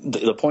think that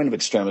the point of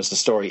Extremis, the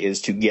story,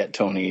 is to get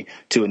Tony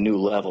to a new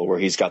level where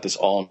he's got this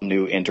all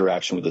new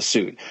interaction with the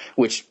suit,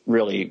 which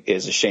really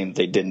is a shame that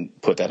they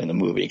didn't put that in the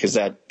movie, because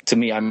that, to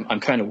me, I'm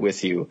kind of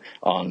with you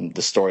on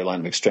the storyline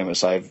of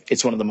Extremis.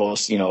 It's one of the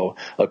most,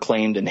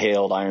 acclaimed and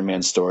hailed Iron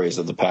Man stories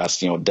of the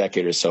past,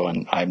 decade or so,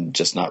 and I'm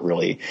just not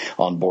really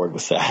on board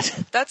with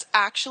that. That's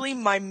actually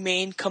my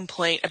main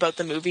complaint about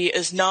the movie,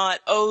 is not,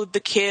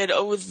 the kid,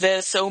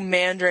 this,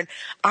 Mandarin.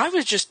 I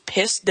was just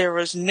pissed there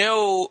was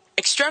no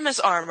Extremis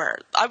armor.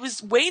 I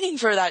was waiting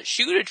for that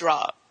shoe to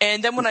drop.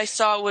 And then when I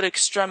saw what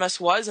Extremis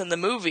was in the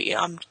movie,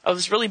 I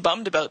was really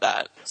bummed about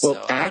that.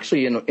 Well,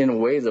 actually, in a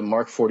way, the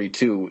Mark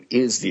 42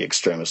 is the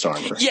Extremis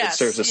armor. Yes, it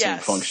serves the same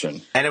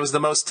function. And it was the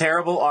most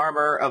terrible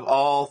armor of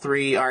all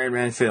three Iron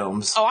Man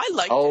films. Oh, I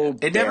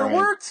liked it. It never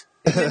worked.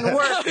 It didn't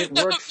work. It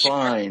worked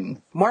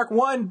fine. Mark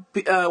 1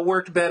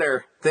 worked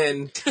better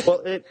than...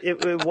 Well,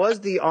 it was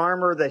the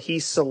armor that he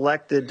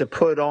selected to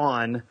put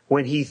on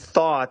when he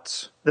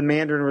thought the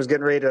Mandarin was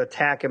getting ready to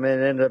attack him,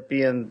 and it ended up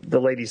being the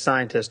lady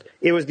scientist.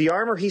 It was the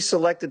armor he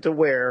selected to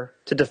wear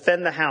to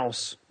defend the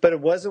house, but it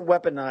wasn't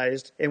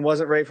weaponized and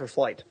wasn't ready for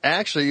flight.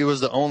 Actually, it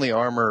was the only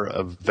armor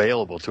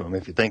available to him,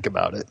 if you think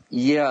about it.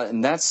 Yeah,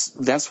 and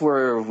that's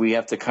where we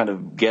have to kind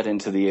of get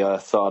into the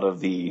thought of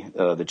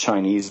the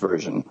Chinese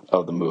version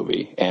of the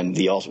movie, and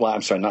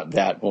not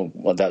that,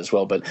 well, that as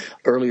well, but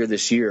earlier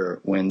this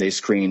year when they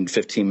screened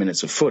 15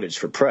 minutes of footage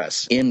for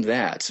press. In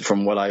that,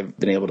 from what I've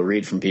been able to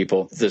read from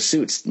people, the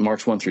suits,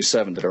 Marks 1 through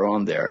 7 that are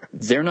on there,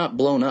 they're not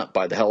blown up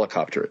by the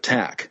helicopter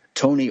attack.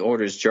 Tony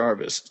orders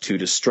Jarvis to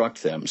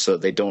destruct them so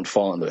that they don't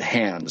fall into the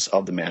hands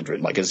of the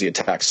Mandarin, like as the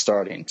attack's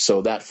starting.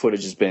 So that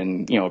footage has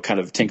been, kind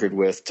of tinkered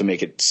with to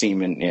make it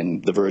seem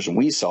in the version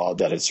we saw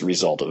that it's a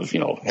result of,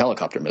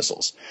 helicopter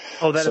missiles.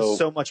 Oh, that is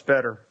so much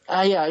better.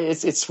 Yeah,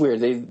 it's weird.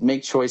 They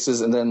make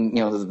choices, and then,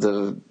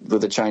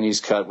 the Chinese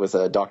cut with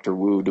Dr.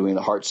 Wu doing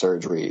the heart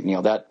surgery,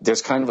 that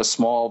there's kind of a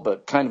small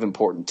but kind of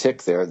important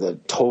tick there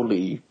that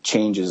totally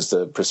changes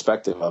the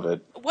perspective of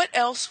it. What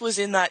else was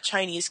in that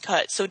Chinese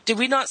cut? So did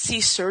we not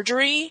see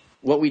surgery?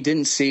 What we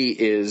didn't see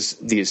is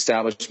the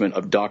establishment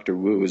of Dr.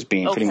 Wu as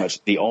being pretty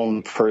much the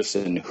only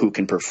person who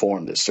can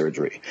perform this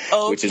surgery,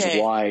 which is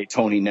why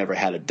Tony never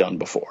had it done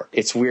before.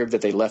 It's weird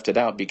that they left it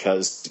out,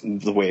 because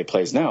the way it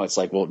plays now, it's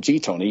like, well, gee,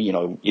 Tony,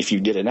 if you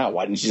did it now,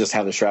 why didn't you just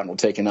have the shrapnel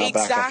taken out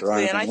back after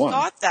Iron Man 1? Exactly, and I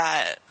thought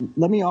that.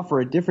 Let me offer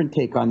a different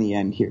take on the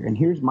end here. And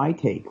here's my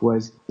take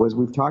was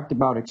we've talked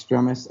about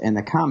Extremis and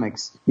the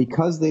comics.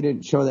 Because they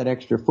didn't show that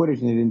extra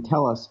footage and they didn't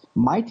tell us,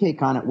 my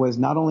take on it was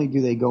not only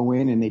do they go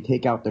in and they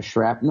take out the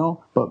shrapnel,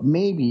 but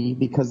maybe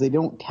because they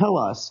don't tell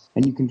us,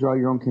 and you can draw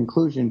your own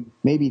conclusion,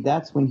 maybe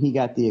that's when he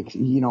got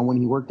when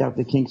he worked out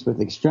the kinks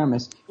with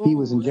Extremis, he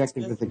was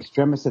injected with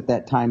Extremis at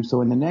that time.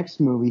 So in the next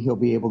movie, he'll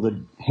be able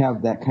to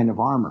have that kind of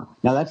armor.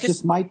 Now, that's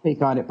just my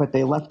take on it, but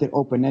they left it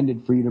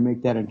open-ended for you to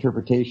make that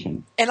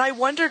interpretation. And I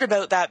wondered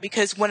about that,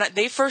 because when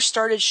they first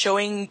started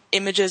showing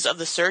images of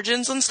the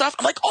surgeons and stuff,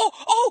 I'm like,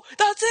 oh,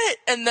 that's it.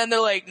 And then they're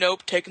like,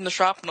 nope, taking the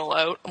shrapnel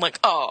out. I'm like,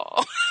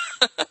 oh.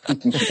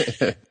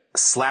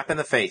 Slap in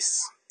the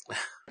face.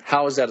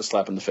 How is that a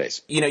slap in the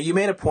face? You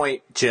made a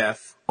point,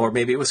 Jeff, or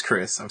maybe it was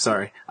Chris, I'm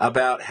sorry,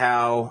 about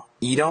how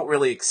you don't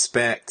really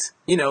expect,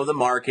 the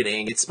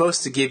marketing. It's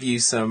supposed to give you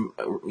some,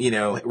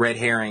 red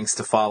herrings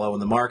to follow in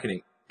the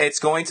marketing. It's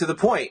going to the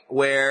point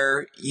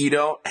where you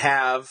don't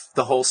have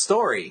the whole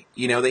story.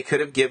 They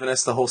could have given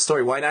us the whole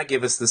story. Why not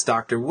give us this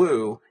Dr.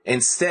 Wu?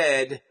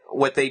 Instead,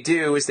 what they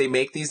do is they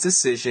make these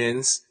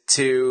decisions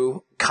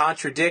to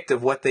contradict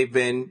of what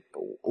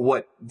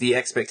the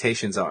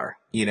expectations are,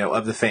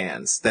 of the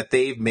fans that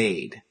they've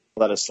made.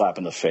 Let us slap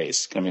in the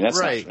face. I mean,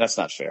 that's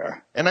not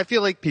fair. And I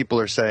feel like people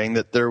are saying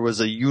that there was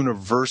a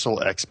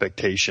universal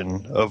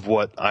expectation of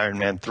what Iron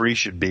Man 3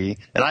 should be,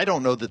 and I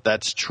don't know that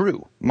that's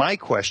true. My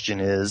question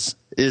is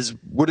is,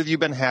 would have you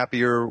been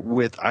happier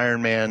with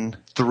Iron Man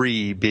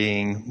 3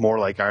 being more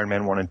like Iron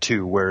Man 1 and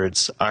 2, where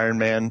it's Iron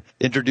Man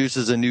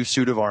introduces a new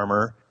suit of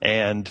armor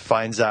and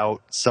finds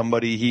out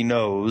somebody he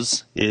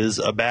knows is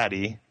a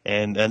baddie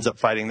and ends up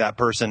fighting that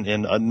person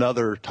in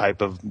another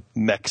type of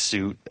mech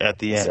suit at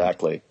the end?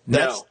 Exactly.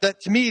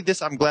 To me,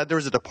 I'm glad there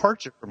was a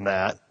departure from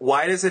that.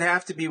 Why does it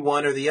have to be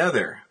one or the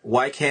other?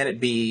 Why can't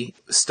it be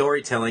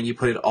storytelling? You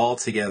put it all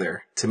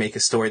together to make a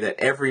story that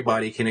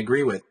everybody can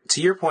agree with.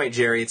 To your point,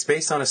 Jerry, it's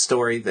based on a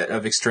story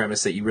of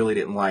Extremis that you really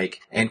didn't like.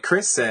 And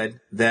Chris said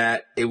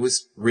that it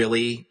was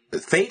really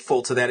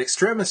faithful to that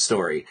Extremis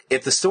story.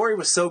 If the story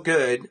was so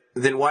good,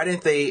 then why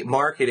didn't they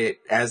market it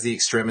as the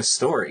Extremis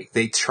story?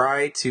 They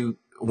tried to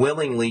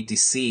willingly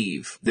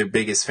deceive their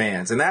biggest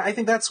fans. And I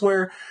think that's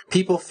where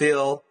people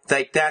feel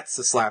like that's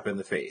a slap in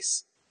the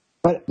face.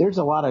 But there's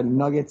a lot of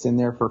nuggets in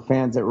there for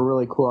fans that were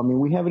really cool. I mean,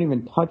 we haven't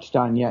even touched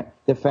on yet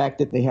the fact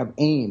that they have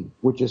AIM,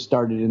 which is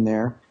started in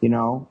there. You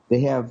know,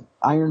 they have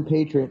Iron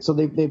Patriot. So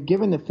they've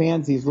given the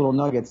fans these little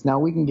nuggets. Now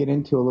we can get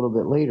into a little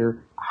bit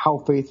later how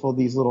faithful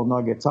these little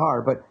nuggets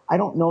are. But I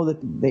don't know that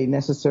they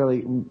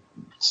necessarily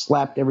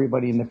slapped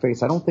everybody in the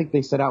face. I don't think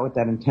they set out with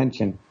that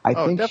intention. I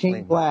think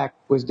Shane Black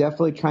was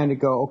definitely trying to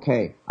go,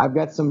 okay, I've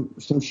got some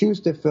shoes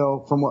to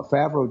fill from what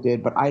Favreau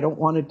did, but I don't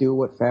want to do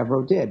what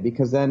Favreau did,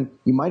 because then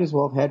you might as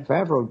well have had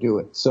Favreau do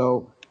it.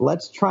 So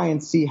let's try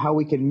and see how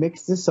we can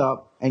mix this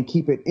up and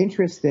keep it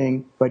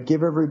interesting, but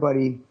give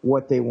everybody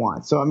what they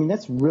want. So, I mean,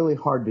 that's really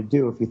hard to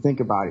do if you think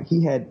about it.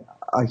 He had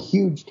a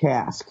huge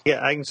task.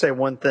 Yeah, I can say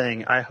one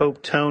thing. I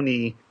hope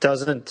Tony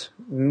doesn't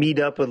meet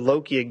up with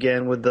Loki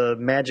again with the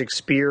magic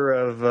spear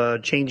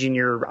of changing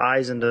your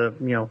eyes into,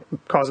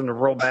 cause him to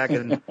roll back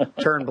and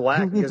turn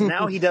black, because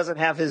now he doesn't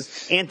have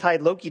his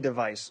anti-Loki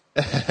device.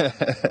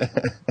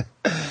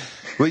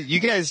 Well, you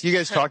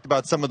guys talked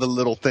about some of the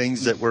little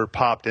things that were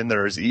popped in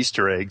there as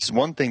Easter eggs.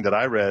 One thing that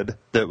I read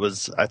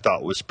that I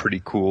thought was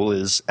pretty cool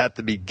is at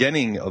the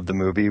beginning of the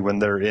movie when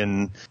they're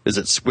in, is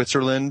it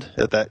Switzerland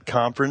at that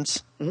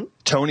conference? Mm-hmm.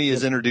 Tony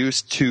is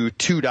introduced to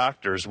two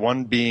doctors,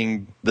 one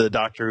being the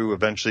doctor who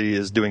eventually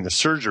is doing the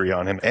surgery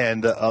on him,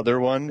 and the other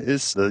one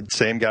is the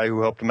same guy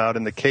who helped him out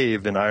in the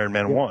cave in Iron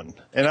Man 1.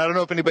 And I don't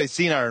know if anybody's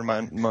seen Iron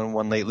Man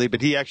 1 lately,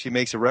 but he actually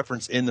makes a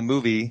reference in the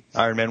movie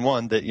Iron Man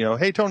 1 that,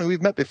 hey, Tony,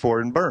 we've met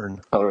before in Byrne.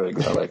 I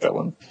like that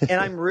one.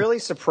 And I'm really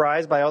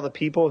surprised by all the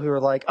people who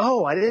are like,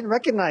 oh, I didn't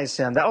recognize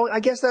him. I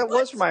guess that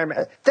was from Iron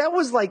Man. That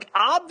was,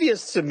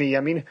 obvious to me.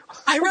 I mean,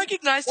 I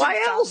recognized him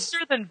faster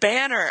than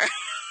Banner.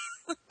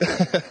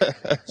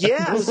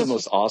 Yeah. What was the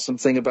most awesome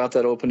thing about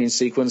that opening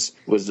sequence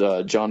was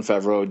Jon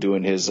Favreau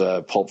doing his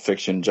Pulp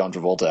Fiction John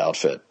Travolta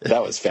outfit.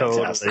 That was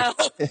fantastic.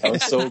 That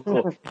was so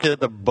cool.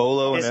 The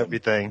bolo and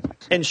everything.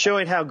 And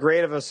showing how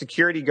great of a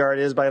security guard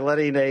is by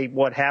letting a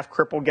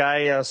half-crippled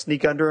guy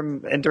sneak under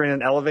him entering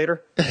an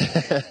elevator.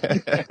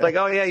 Like,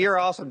 oh yeah, you're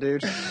awesome,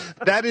 dude.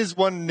 That is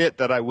one nit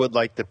that I would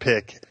like to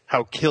pick.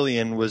 How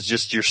Killian was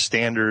just your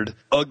standard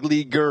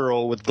ugly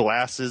girl with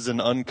glasses and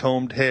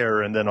uncombed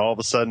hair, and then all of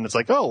a sudden it's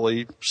like, oh, well,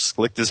 he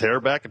slicked his hair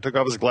back and took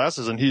off his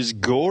glasses, and he's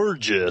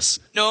gorgeous.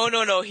 No.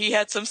 He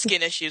had some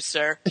skin issues,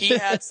 sir. He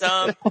had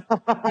some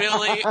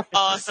really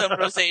awesome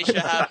rosacea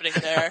happening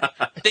there.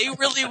 They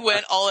really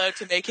went all out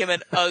to make him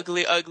an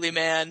ugly, ugly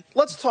man.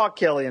 Let's talk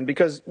Killian,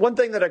 because one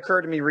thing that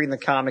occurred to me reading the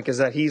comic is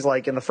that he's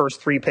in the first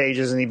 3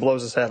 pages and he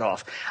blows his head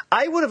off.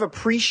 I would have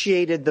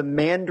appreciated the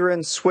Mandarin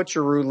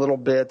switcheroo a little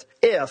bit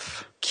if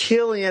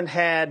Killian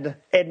had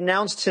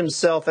announced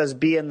himself as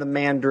being the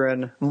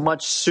Mandarin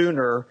much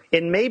sooner,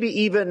 and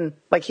maybe even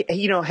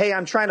hey,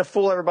 I'm trying to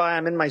fool everybody.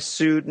 I'm in my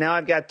suit. Now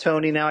I've got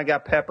Tony. Now I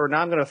got Pepper.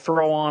 Now I'm going to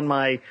throw on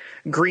my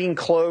green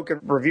cloak and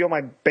reveal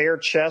my bare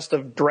chest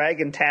of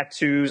dragon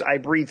tattoos. I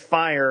breathe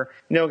fire.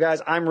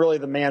 Guys, I'm really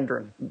the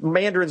Mandarin.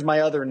 Mandarin's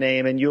my other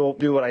name, and you'll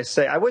do what I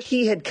say. I wish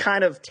he had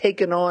kind of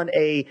taken on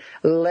a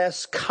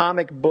less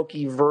comic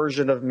booky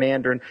version of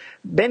Mandarin.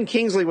 Ben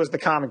Kingsley was the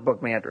comic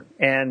book Mandarin,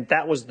 and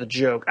that was the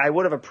joke. I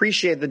would have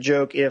appreciated the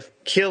joke if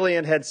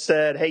Killian had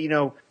said, hey,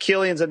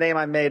 Killian's a name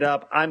I made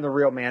up. I'm the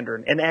real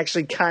Mandarin, and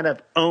actually kind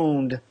of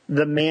owned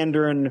the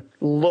Mandarin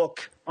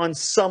look on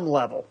some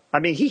level. I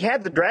mean, he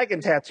had the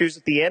dragon tattoos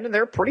at the end, and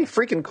they're pretty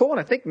freaking cool,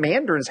 and I think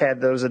Mandarins had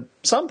those at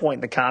some point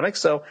in the comics,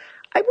 so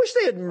I wish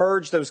they had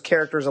merged those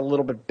characters a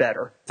little bit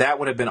better. That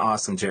would have been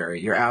awesome,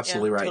 Jerry. You're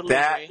absolutely right. Totally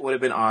that would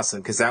have been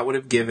awesome, because that would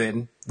have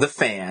given the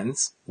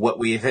fans what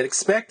we had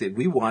expected.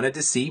 We wanted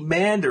to see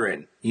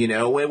Mandarin,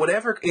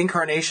 whatever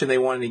incarnation they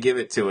wanted to give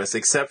it to us,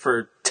 except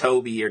for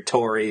Toby or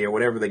Tori or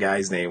whatever the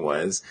guy's name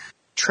was.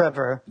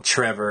 Trevor,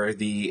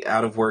 the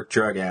out-of-work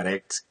drug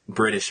addict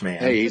British man.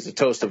 Hey, he's the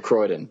toast of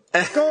Croydon.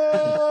 It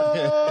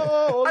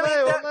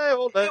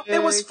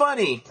was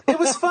funny.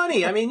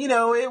 I mean,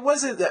 it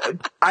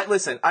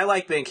wasn't. I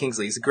like Ben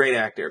Kingsley. He's a great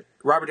actor.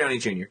 Robert Downey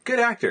Jr., good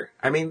actor.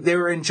 I mean, they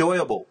were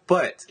enjoyable.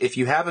 But if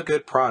you have a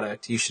good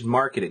product, you should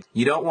market it.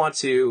 You don't want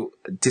to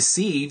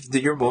deceive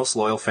your most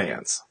loyal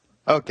fans.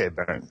 Okay,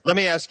 Baron. Let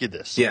me ask you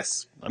this.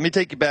 Yes. Let me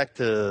take you back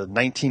to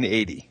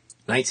 1980.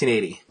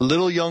 1980.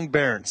 Little young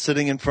Baron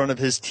sitting in front of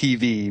his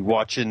TV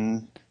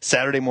watching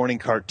Saturday morning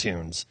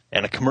cartoons,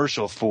 and a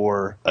commercial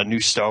for a new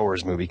Star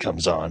Wars movie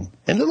comes on.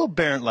 And little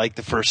Barrett liked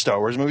the first Star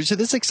Wars movie, so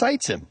this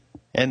excites him.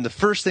 And the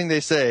first thing they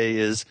say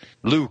is,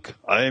 Luke,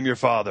 I am your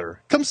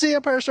father. Come see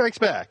Empire Strikes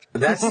Back.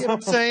 That's what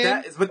I'm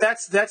saying. But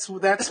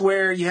that's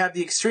where you have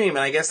the extreme, and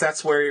I guess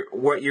that's where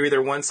you're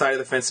either one side of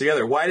the fence or the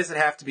other. Why does it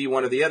have to be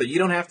one or the other? You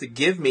don't have to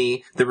give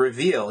me the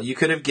reveal. You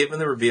could have given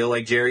the reveal,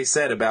 like Jerry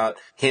said, about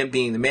him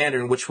being the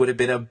Mandarin, which would have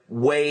been a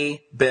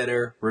way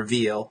better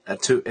reveal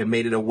and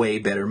made it a way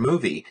better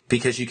movie,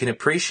 because you can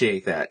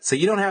appreciate that. So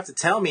you don't have to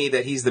tell me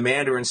that he's the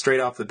Mandarin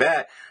straight off the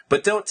bat.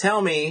 But don't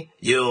tell me,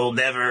 you'll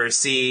never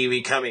see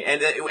me coming.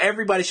 And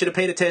everybody should have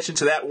paid attention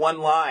to that one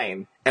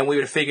line, and we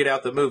would have figured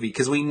out the movie,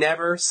 because we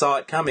never saw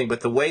it coming.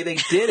 But the way they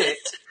did it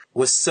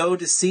was so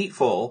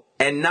deceitful,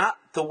 and not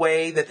the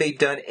way that they've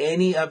done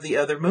any of the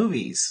other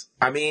movies.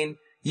 I mean,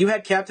 you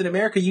had Captain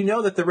America, you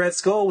know that the Red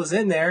Skull was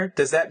in there.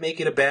 Does that make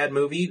it a bad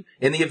movie?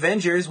 In the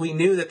Avengers, we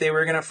knew that they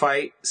were going to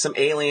fight some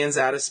aliens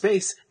out of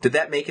space. Did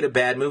that make it a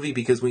bad movie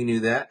because we knew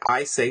that?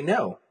 I say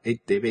no. They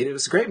made it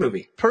was a great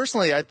movie.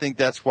 Personally, I think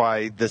that's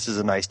why this is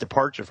a nice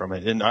departure from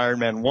it. In Iron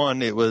Man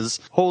 1, it was,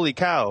 holy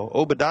cow,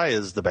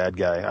 Obadiah's the bad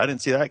guy. I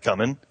didn't see that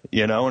coming,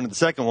 you know. And in the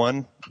second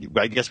one,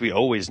 I guess we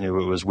always knew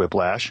it was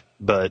Whiplash,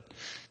 but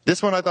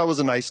this one I thought was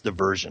a nice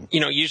diversion. You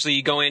know, usually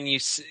you go in, you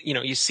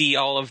see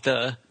all of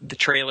the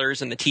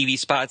trailers and the TV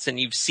spots, and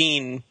you've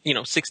seen,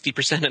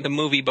 60% of the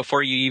movie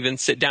before you even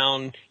sit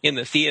down in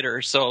the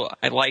theater. So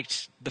I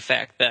liked the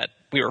fact that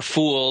we were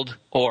fooled,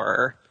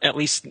 or at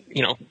least,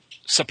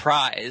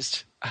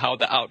 surprised how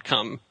the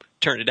outcome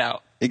turned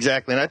out.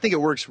 Exactly, and I think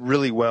it works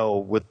really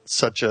well with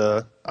such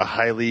a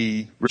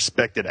highly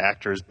respected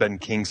actor as Ben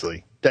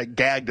Kingsley. That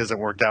gag doesn't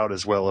work out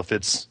as well if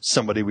it's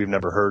somebody we've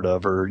never heard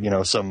of, or,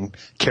 some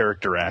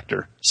character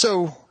actor.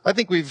 So I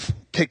think we've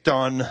picked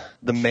on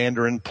the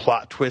Mandarin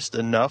plot twist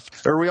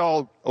enough. Are we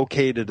all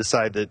okay to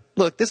decide that,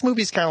 look, this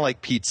movie's kind of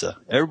like pizza.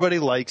 Everybody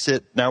likes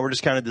it. Now we're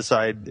just kind of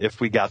decide if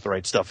we got the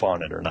right stuff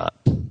on it or not.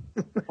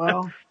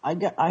 Well,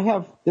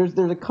 there's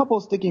a couple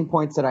of sticking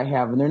points that I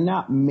have, and they're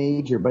not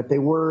major, but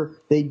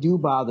they do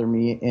bother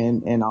me,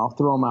 and I'll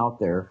throw them out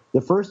there.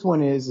 The first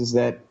one is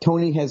that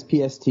Tony has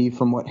PST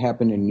from what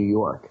happened in New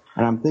York.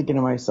 And I'm thinking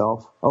to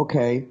myself,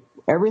 okay,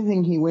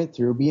 everything he went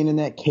through, being in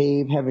that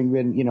cave, having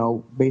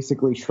been,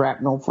 basically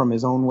shrapnel from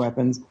his own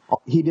weapons,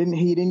 he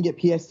didn't get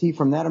PST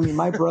from that. I mean,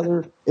 my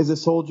brother is a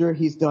soldier.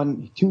 He's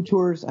done 2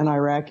 tours in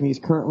Iraq, and he's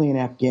currently in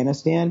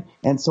Afghanistan.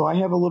 And so I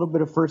have a little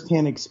bit of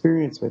firsthand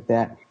experience with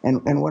that.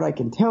 And what I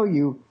can tell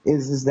you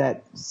is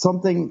that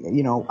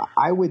something,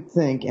 I would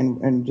think,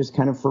 and just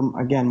kind of from,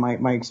 again,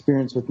 my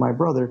experience with my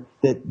brother,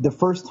 that the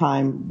first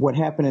time what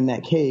happened in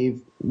that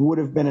cave would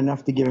have been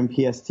enough to give him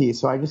PST.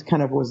 So I just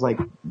kind of was like,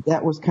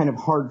 that was kind of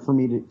hard for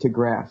me to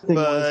grasp.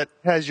 But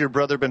has your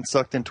brother been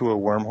sucked into a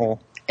wormhole?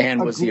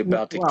 And was he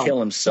about to kill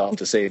himself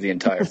to save the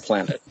entire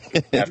planet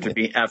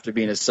after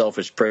being a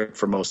selfish prick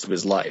for most of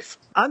his life?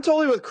 I'm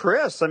totally with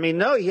Chris. I mean,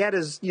 no, he had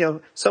his,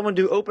 someone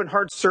do open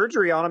heart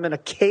surgery on him in a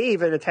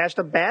cave and attached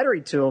a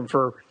battery to him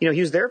for, he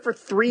was there for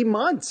 3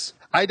 months.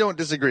 I don't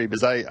disagree,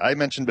 because I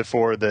mentioned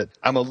before that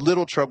I'm a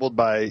little troubled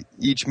by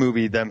each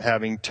movie, them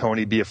having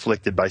Tony be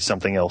afflicted by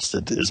something else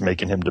that is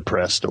making him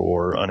depressed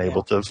or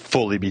unable to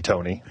fully be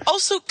Tony.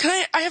 Also,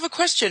 I have a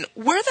question.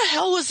 Where the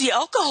hell was the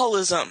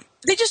alcoholism?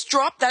 They just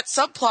dropped that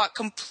subplot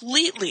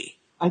completely.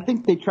 I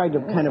think they tried to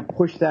kind of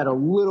push that a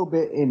little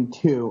bit in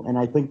 2, and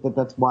I think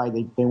that's why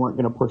they weren't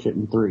going to push it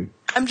in 3.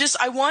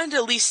 I wanted to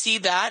at least see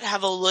that,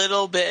 have a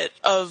little bit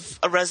of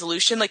a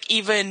resolution, like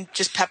even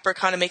just Pepper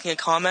kind of making a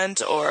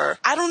comment, or,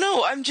 I don't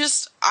know,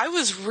 I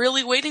was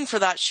really waiting for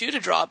that shoe to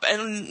drop,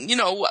 and,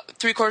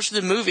 3/4 of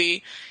the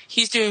movie,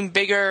 he's doing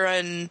bigger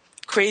and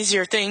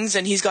crazier things,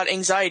 and he's got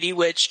anxiety,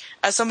 which,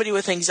 as somebody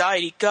with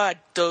anxiety, God,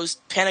 those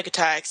panic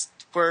attacks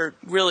were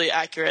really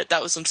accurate.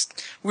 That was some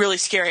really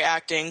scary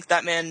acting.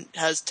 That man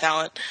has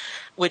talent,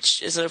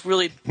 which is a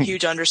really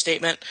huge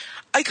understatement.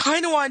 I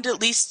kind of wanted to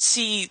at least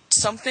see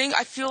something.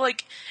 I feel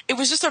like it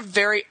was just a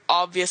very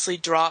obviously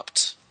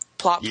dropped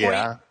plot point.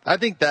 Yeah, I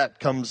think that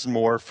comes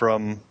more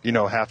from,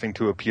 having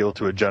to appeal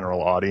to a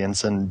general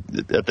audience. And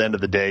at the end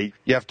of the day,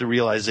 you have to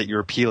realize that you're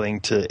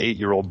appealing to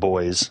 8-year-old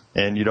boys,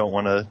 and you don't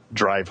want to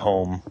drive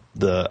home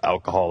the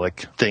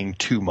alcoholic thing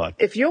too much.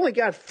 If you only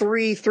got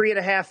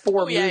 3.5,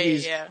 4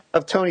 movies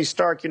of Tony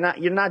Stark,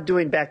 you're not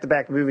doing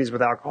back-to-back movies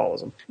with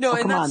alcoholism. No,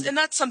 and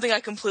that's something I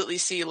completely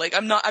see. Like,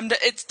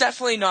 it's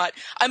definitely not,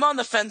 I'm on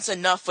the fence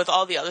enough with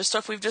all the other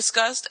stuff we've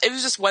discussed. It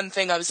was just one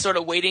thing I was sort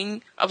of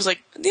waiting. I was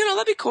like,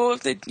 that'd be cool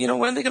if they,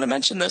 when are they going to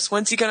mention this?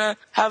 When's he going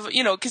to have,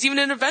 because even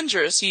in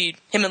Avengers, him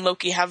and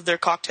Loki have their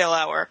cocktail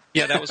hour.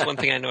 Yeah, that was one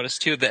thing I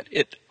noticed too, that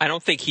I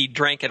don't think he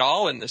drank at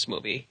all in this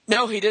movie.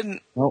 No, he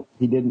didn't. No,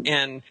 he didn't.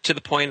 And to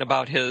the point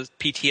about his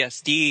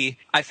PTSD,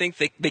 I think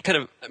they could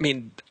have,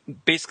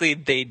 basically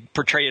they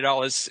portrayed it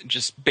all as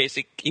just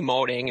basic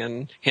emoting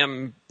and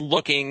him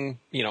looking,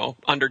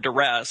 under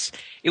duress.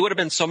 It would have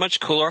been so much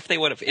cooler if they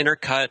would have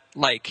intercut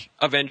like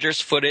Avengers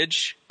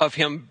footage of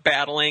him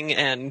battling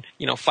and,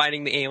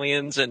 fighting the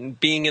aliens and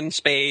being in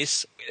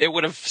space it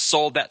would have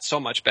sold that so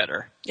much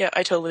better. Yeah,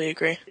 I totally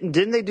agree.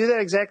 Didn't they do that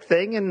exact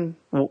thing in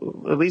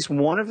at least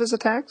one of his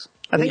attacks?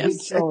 I think we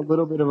saw a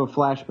little bit of a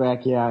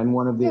flashback, in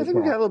one of the I think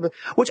we got a little bit.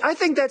 Which I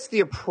think that's the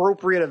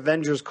appropriate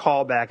Avengers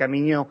callback. I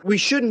mean, we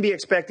shouldn't be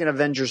expecting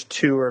Avengers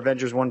 2 or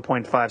Avengers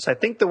 1.5. So I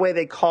think the way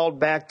they called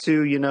back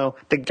to,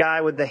 the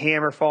guy with the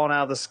hammer falling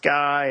out of the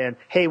sky and,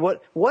 hey,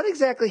 what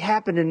exactly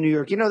happened in New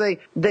York?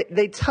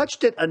 They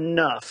touched it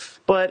enough.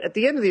 But at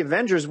the end of the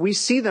Avengers, we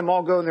see them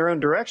all go in their own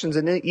directions.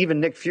 And even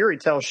Nick Fury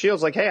tells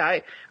Shields, like,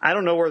 hey, I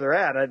don't know where they're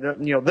at.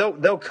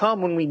 They'll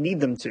come when we need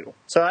them to.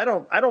 So I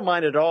don't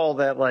mind at all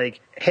that,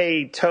 like,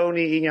 hey,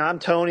 Tony, I'm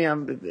Tony,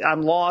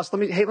 I'm lost. Let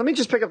me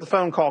just pick up the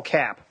phone and call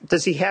Cap.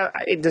 Does he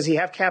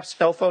have Cap's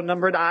cell phone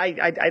number?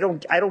 I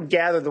don't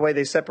gather the way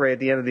they separate at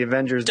the end of the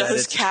Avengers.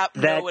 Does Cap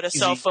know what a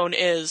cell phone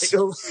is?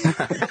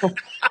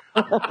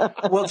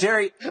 Well,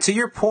 Jerry, to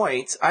your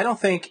point, I don't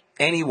think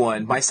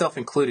anyone, myself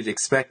included,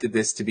 expected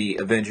this to be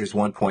Avengers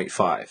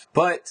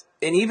 1.5.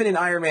 And even in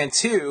Iron Man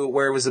 2,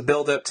 where it was a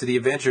build-up to the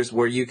Avengers,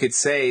 where you could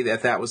say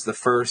that was the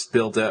first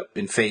build-up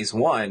in Phase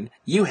 1,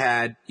 you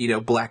had,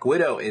 Black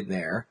Widow in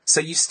there. So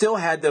you still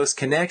had those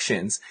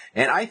connections.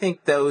 And I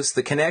think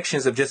the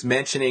connections of just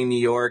mentioning New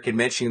York and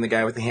mentioning the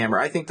guy with the hammer,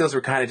 I think those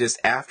were kind of just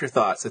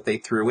afterthoughts that they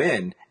threw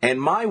in.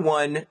 And my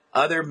one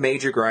other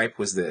major gripe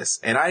was this,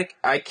 and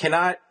I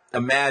cannot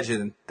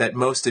imagine that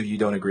most of you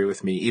don't agree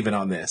with me even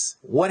on this.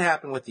 What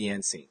happened with the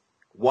end scene?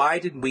 Why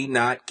did we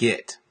not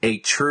get a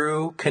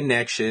true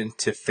connection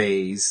to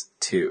Phase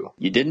 2?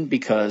 You didn't,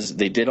 because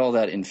they did all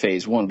that in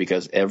Phase 1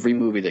 because every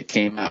movie that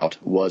came out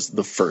was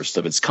the first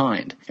of its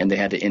kind, and they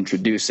had to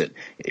introduce it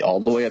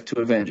all the way up to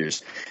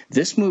Avengers.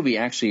 This movie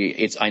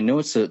actually, I know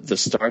it's the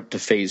start to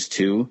Phase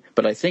 2,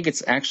 but I think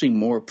it's actually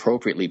more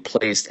appropriately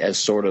placed as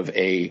sort of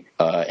an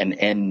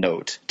end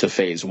note to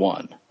Phase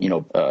 1,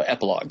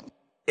 epilogue.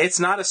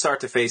 It's not a start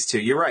to Phase 2.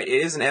 You're right. It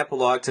is an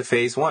epilogue to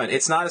Phase 1.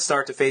 It's not a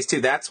start to Phase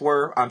 2. That's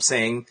where I'm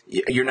saying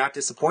you're not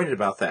disappointed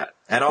about that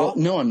at all? Well,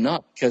 no, I'm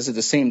not, because at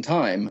the same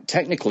time,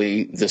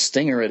 technically, the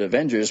stinger at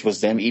Avengers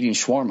was them eating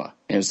shawarma,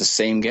 and it was the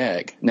same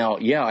gag. Now,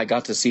 yeah, I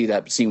got to see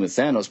that scene with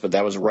Thanos, but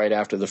that was right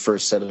after the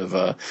first set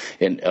of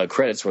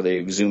credits where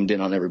they zoomed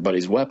in on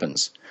everybody's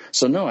weapons.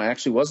 So, no, I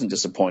actually wasn't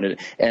disappointed.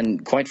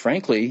 And quite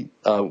frankly,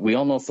 we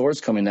all know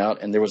Thor's coming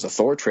out, and there was a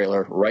Thor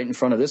trailer right in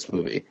front of this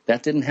movie.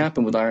 That didn't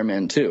happen with Iron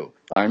Man 2.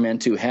 Iron Man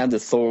 2 had the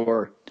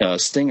Thor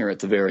stinger at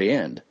the very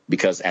end,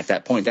 because at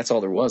that point, that's all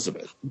there was of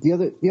it. The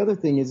other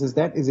thing is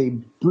that is a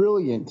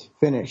brilliant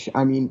finish.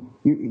 I mean,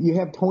 you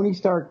have Tony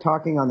Stark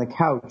talking on the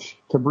couch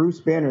to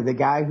Bruce Banner, the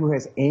guy who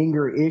has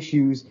anger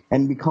issues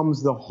and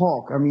becomes the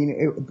Hulk. I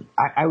mean,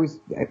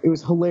 it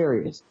was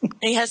hilarious.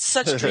 He has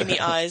such dreamy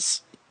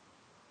eyes.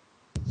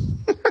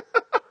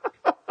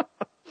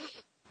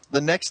 The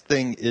next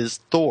thing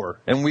is Thor,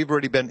 and we've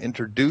already been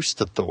introduced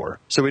to Thor,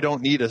 so we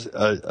don't need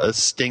a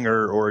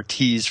stinger or a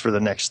tease for the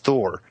next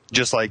Thor.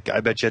 Just like I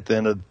bet you at the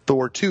end of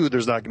Thor 2,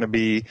 there's not going to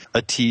be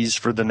a tease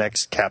for the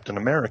next Captain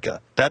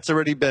America. That's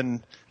already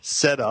been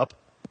set up,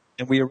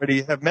 and we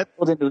already have met.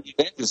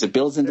 It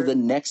builds into the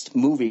next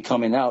movie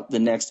coming out, the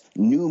next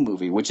new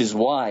movie, which is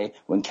why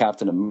when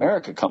Captain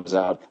America comes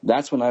out,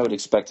 that's when I would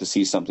expect to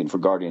see something for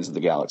Guardians of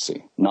the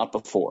Galaxy, not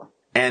before.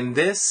 And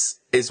this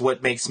is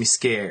what makes me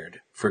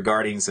scared for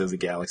Guardians of the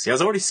Galaxy. I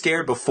was already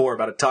scared before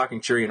about a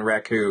talking tree and a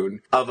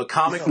raccoon of a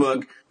comic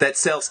book that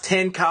sells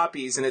 10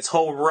 copies in its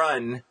whole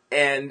run,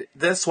 and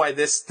that's why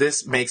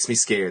this makes me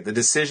scared. The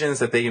decisions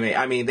that they make.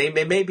 I mean, they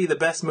may be the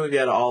best movie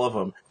out of all of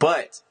them,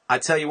 but I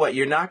tell you what,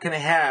 you're not going to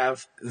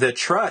have the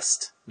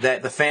trust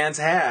that the fans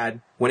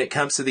had when it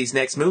comes to these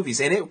next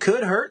movies. And it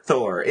could hurt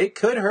Thor. It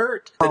could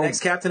hurt the next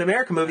Captain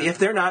America movie if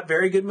they're not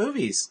very good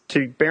movies.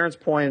 To Barron's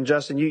point, and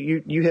Justin,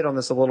 you hit on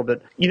this a little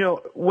bit.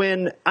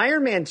 When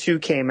Iron Man 2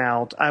 came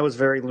out, I was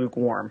very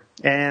lukewarm.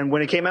 And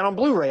when it came out on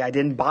Blu-ray, I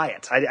didn't buy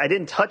it. I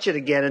didn't touch it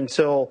again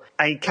until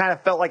I kind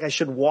of felt like I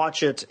should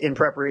watch it in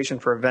preparation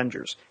for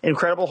Avengers.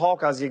 Incredible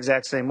Hulk, I was the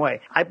exact same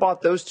way. I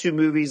bought those two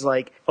movies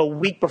like a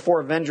week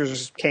before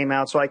Avengers came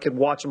out so I could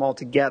watch them all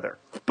together.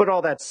 But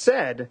all that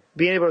said,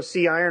 being able to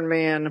see Iron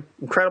Man,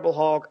 Incredible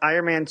Hulk,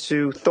 Iron Man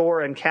 2,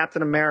 Thor, and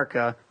Captain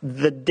America,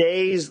 the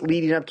days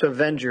leading up to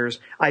Avengers,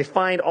 I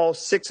find all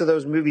 6 of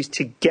those movies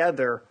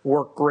together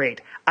work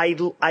great.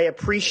 I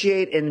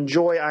appreciate and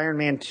enjoy Iron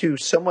Man 2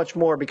 so much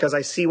more because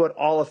I see what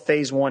all of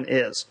Phase 1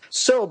 is.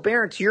 So,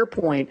 Barron, to your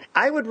point,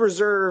 I would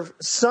reserve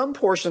some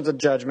portions of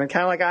judgment,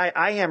 kind of like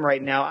I am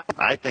right now.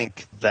 I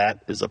think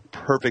that is a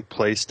perfect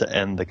place to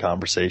end the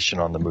conversation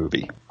on the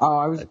movie.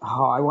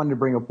 I wanted to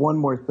bring up one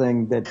more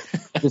thing that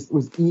just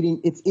was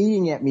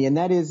eating at me, and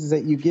that is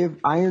that you give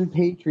Iron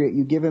Patriot,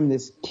 you give him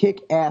this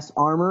kick-ass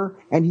armor,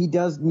 and he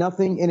does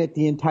nothing in it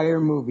the entire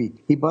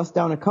movie. He busts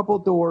down a couple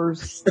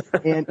doors,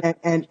 and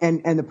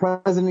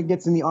the president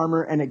gets in the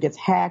armor, and it gets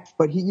hacked,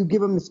 but you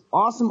give him this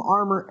awesome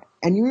armor,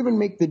 and you even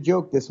make the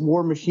joke, this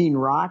War Machine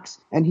rocks,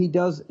 and he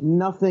does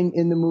nothing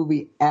in the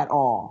movie at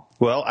all.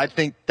 Well, I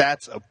think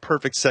that's a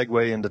perfect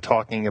segue into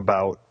talking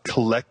about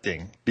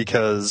collecting,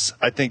 because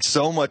I think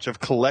so much of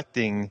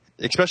collecting,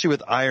 especially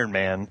with Iron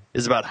Man,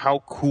 is about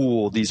how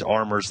cool these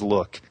armors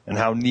look and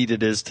how neat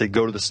it is to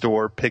go to the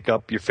store, pick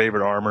up your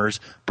favorite armors,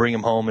 bring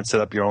them home, and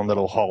set up your own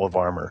little hall of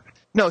armor.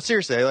 No,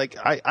 seriously, like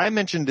I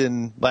mentioned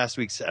in last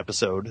week's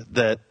episode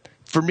that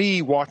for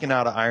me, walking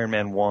out of Iron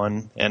Man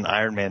 1 and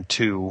Iron Man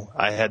 2,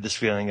 I had this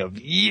feeling of,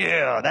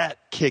 yeah,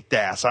 that kicked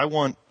ass. I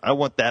want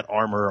that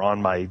armor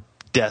on my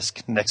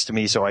desk next to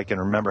me so I can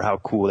remember how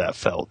cool that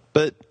felt.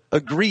 But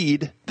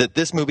agreed that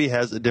this movie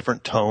has a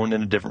different tone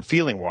and a different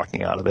feeling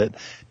walking out of it.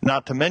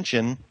 Not to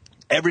mention,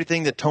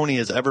 everything that Tony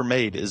has ever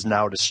made is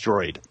now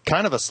destroyed.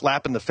 Kind of a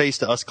slap in the face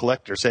to us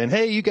collectors saying,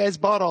 hey, you guys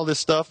bought all this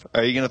stuff.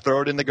 Are you going to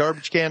throw it in the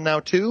garbage can now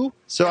too?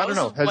 So I don't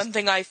know. One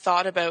thing I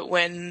thought about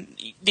when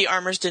the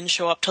armors didn't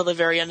show up till the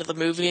very end of the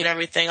movie and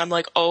everything, I'm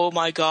like, oh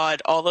my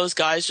God, all those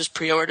guys just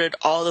pre-ordered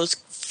all those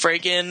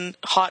friggin'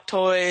 Hot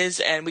Toys,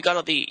 and we got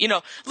all the,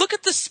 look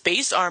at the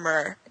space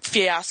armor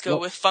fiasco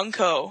with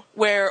Funko,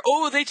 where,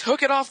 they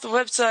took it off the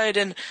website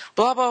and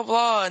blah, blah,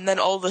 blah, and then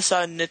all of a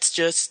sudden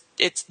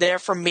it's there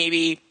for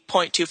maybe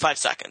 0.25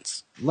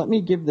 seconds. Let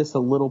me give this a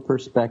little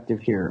perspective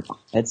here.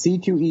 At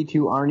C2E2,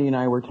 Arnie and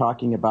I were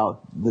talking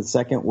about the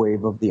second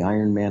wave of the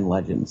Iron Man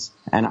Legends.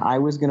 And I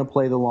was going to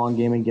play the long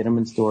game and get them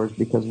in stores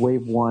because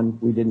Wave 1,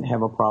 we didn't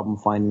have a problem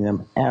finding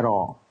them at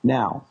all.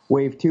 Now,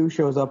 Wave 2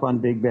 shows up on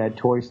Big Bad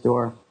Toy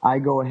Store. I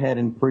go ahead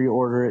and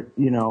pre-order it,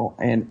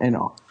 and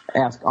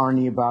ask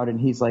Arnie about it.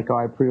 And he's like,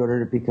 I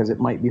pre-ordered it because it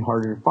might be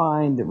harder to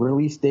find. The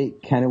release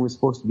date kind of was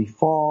supposed to be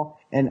fall.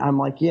 And I'm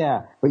like,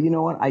 yeah, but you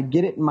know what? I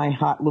get it in my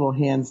hot little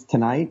hands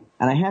tonight.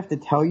 And I have to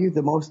tell you,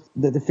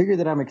 the figure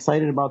that I'm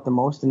excited about the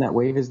most in that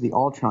wave is the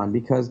Ultron,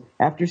 because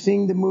after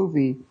seeing the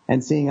movie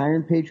and seeing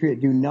Iron Patriot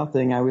do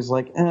nothing, I was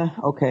like,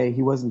 okay,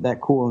 he wasn't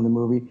that cool in the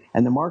movie.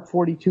 And the Mark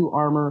 42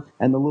 armor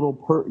and the little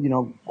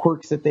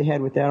quirks that they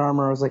had with that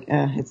armor, I was like,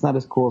 it's not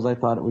as cool as I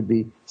thought it would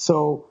be.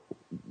 So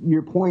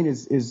your point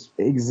is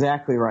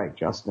exactly right,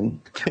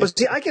 Justin. Well,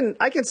 see, I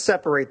can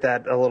separate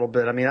that a little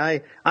bit. I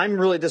mean, I'm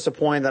really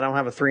disappointed that I don't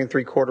have a 3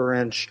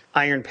 3/4 inch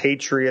Iron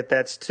Patriot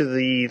that's to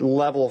the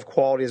level of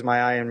quality as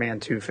my Iron Man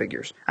 2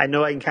 figures. I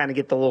know I can kind of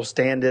get the little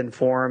stand-in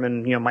for him,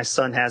 and my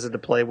son has it to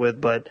play with,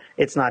 but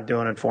it's not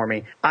doing it for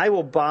me. I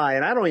will buy,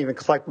 and I don't even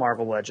collect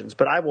Marvel Legends,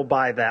 but I will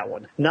buy that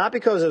one. Not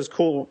because it was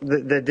cool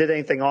that did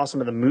anything awesome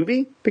in the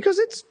movie, because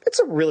it's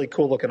a really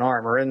cool looking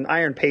armor, and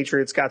Iron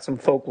Patriot's got some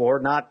folklore,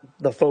 not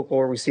the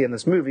folklore we see in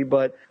this movie,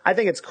 but I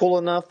think it's cool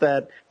enough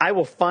that I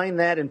will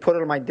find that and put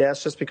it on my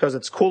desk just because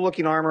it's cool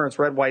looking armor, it's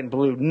red, white, and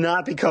blue,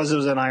 not because it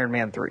was in Iron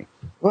Man 3.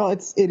 Well,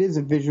 it is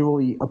a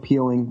visually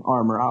appealing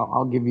armor.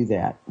 I'll give you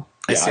that.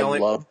 Yeah, I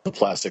love the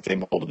plastic they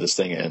molded this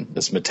thing in.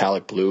 This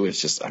metallic blue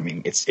is just,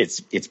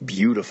 it's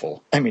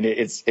beautiful. I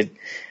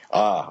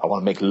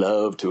want to make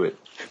love to it.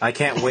 I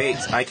can't wait.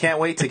 I can't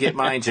wait to get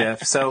mine,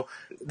 Jeff. So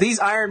these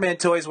Iron Man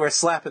toys were a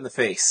slap in the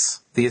face.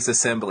 These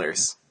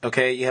assemblers.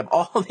 Okay, you have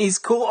all these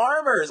cool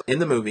armors in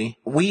the movie.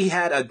 We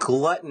had a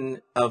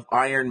glutton of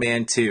Iron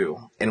Man 2,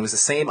 and it was the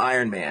same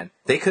Iron Man.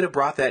 They could have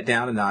brought that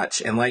down a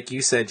notch, and like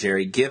you said,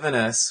 Jerry, given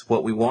us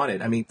what we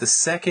wanted. I mean, the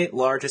second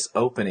largest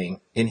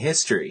opening in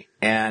history.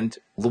 And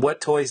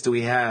what toys do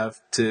we have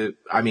to,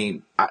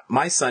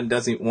 my son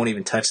won't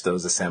even touch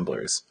those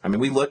assemblers. I mean,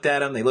 we looked at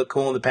them, they look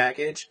cool in the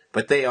package,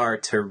 but they are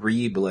terrible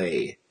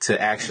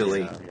to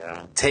actually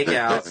take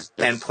out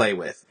and play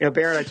with.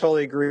 Barrett, I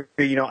totally agree.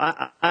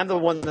 I'm the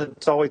one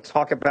that's always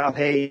talk about,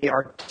 hey,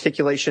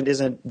 articulation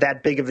isn't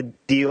that big of a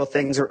deal.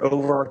 Things are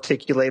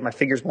over-articulated. My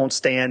figures won't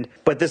stand,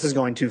 but this is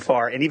going too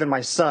far. And even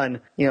my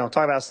son, talk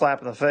about a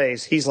slap in the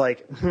face. He's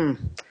like,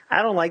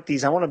 I don't like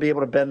these. I want to be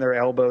able to bend their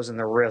elbows and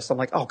their wrists. I'm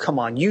like, oh, come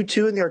on. You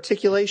too in the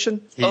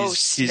articulation?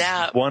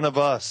 Snap. He's one of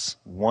us.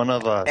 One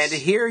of us. And to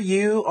hear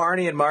you,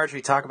 Arnie, and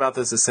Marjorie talk about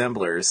those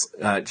assemblers,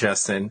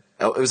 Justin,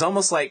 it was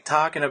almost like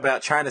talking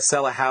about trying to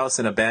sell a house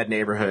in a bad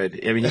neighborhood.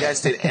 I mean, you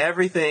guys did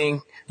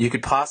everything you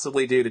could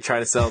possibly do to try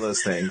to sell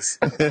those things.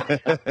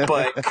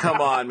 But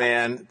come on,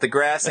 man. The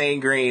grass ain't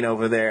green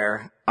over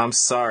there. I'm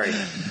sorry.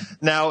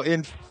 Now,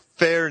 in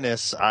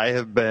fairness, I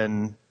have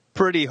been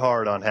pretty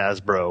hard on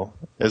Hasbro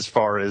as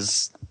far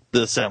as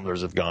the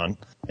assemblers have gone.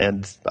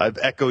 And I've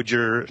echoed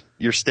your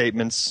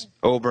statements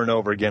over and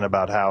over again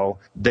about how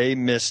they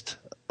missed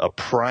a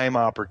prime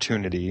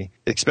opportunity,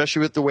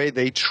 especially with the way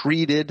they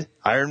treated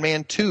Iron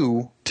Man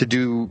 2, to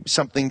do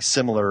something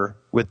similar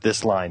with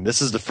this line.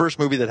 This is the first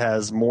movie that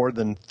has more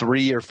than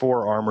 3 or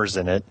 4 armors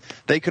in it.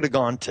 They could have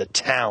gone to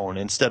town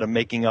instead of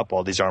making up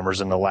all these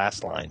armors in the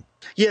last line.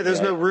 Yeah, there's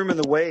no room in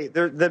the way.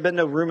 There've been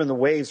no room in the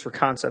waves for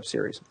concept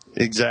series.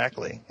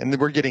 Exactly. And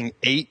we're getting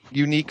 8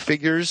 unique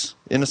figures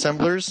in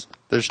assemblers.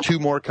 There's 2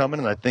 more coming,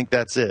 and I think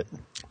that's it.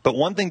 But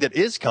one thing that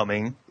is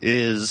coming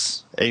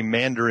is a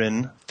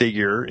Mandarin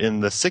figure in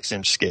the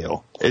 6-inch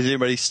scale. Is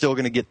anybody still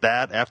going to get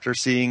that after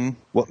seeing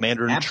what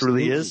Mandarin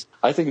truly is?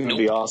 I think it would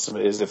be awesome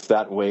is if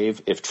that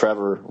wave, if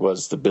Trevor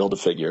was the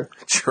Build-A-Figure.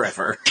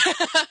 Trevor.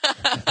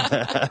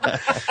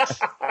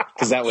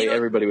 Because that way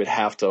everybody would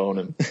have to own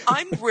him.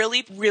 I'm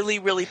really, really,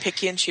 really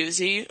picky and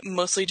choosy,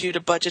 mostly due to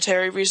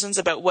budgetary reasons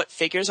about what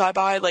figures I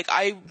buy. Like,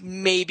 I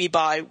maybe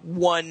buy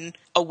one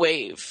a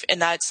wave,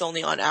 and that's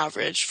only on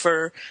average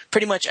for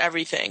pretty much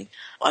everything.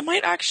 I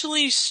might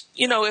actually,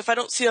 if I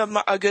don't see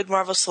a good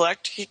Marvel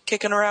Select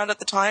kicking around at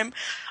the time,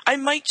 I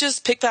might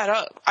just pick that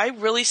up. I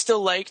really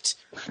still liked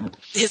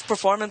his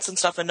performance and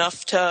stuff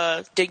enough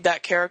to dig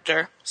that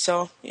character.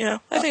 So, I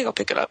think I'll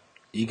pick it up.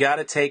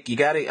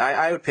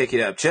 I would pick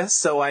it up just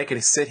so I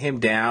could sit him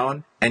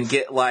down and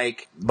get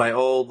like my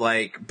old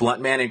like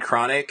Blunt Man and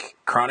Chronic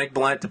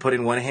Blunt to put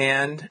in one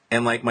hand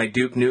and like my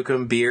Duke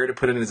Nukem beer to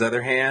put in his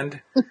other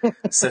hand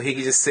so he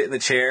could just sit in the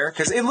chair.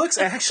 Because it looks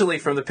actually,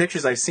 from the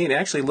pictures I've seen, it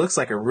actually looks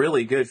like a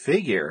really good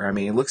figure. I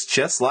mean, it looks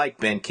just like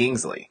Ben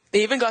Kingsley.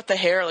 They even got the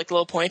hair, like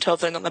little ponytail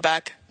thing on the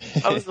back.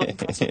 I was really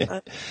impressed with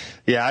that.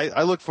 Yeah,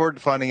 I look forward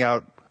to finding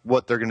out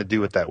what they're going to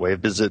do with that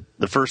wave. Is it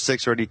the first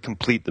 6 already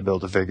complete the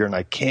Build-A-Figure, and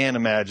I can't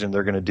imagine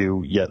they're going to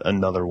do yet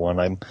another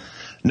one.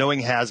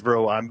 Knowing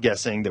Hasbro, I'm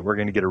guessing that we're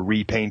going to get a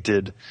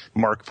repainted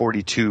Mark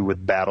 42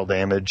 with battle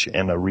damage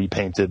and a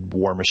repainted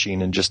War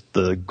Machine in just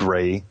the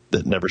gray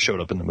that never showed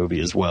up in the movie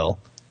as well.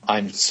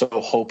 I'm so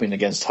hoping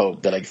against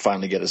hope that I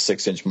finally get a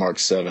 6-inch Mark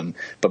 7.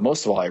 But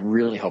most of all, I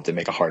really hope they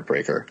make a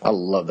Heartbreaker. I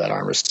love that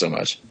armor so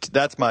much.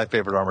 That's my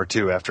favorite armor,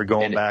 too. After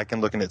going back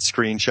and looking at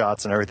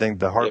screenshots and everything,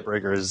 the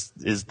Heartbreaker is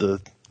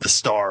the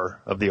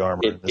star of the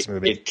armor in this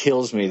movie. It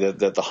kills me that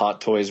the Hot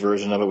Toys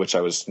version of it, which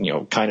I was,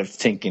 kind of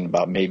thinking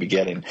about maybe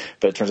getting,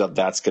 but it turns out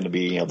that's going to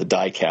be, the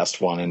die-cast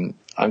one. And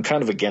I'm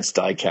kind of against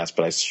die-cast,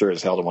 but I sure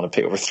as hell don't want to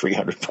pay over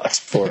 $300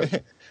 for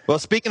it. Well,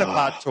 speaking of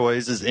Hot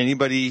Toys, is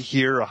anybody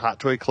here a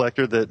Hot Toy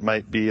collector that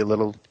might be a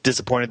little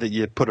disappointed that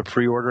you put a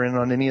pre-order in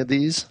on any of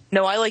these?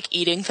 No, I like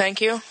eating, thank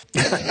you.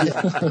 You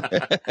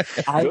know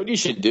what you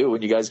should do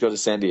when you guys go to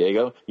San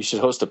Diego? You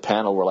should host a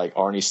panel where, like,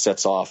 Arnie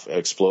sets off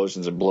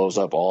explosions and blows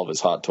up all of his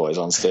Hot Toys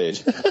on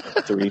stage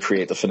to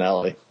recreate the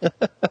finale.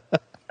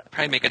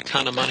 Probably make a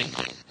ton of money.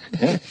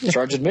 Yeah,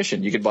 charge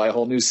admission. You could buy a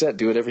whole new set,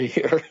 do it every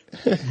year.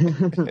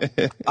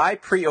 I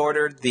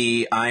pre-ordered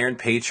the Iron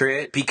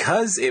Patriot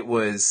because it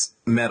was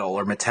metal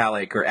or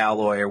metallic or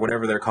alloy or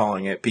whatever they're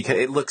calling it, because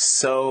it looks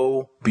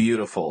so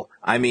beautiful.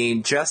 I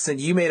mean, Justin,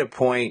 you made a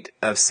point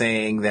of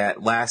saying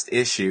that last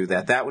issue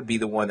that would be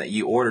the one that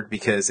you ordered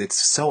because it's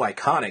so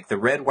iconic. The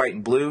red, white,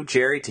 and blue,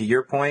 Jerry, to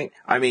your point,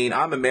 I mean,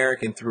 I'm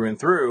American through and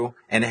through,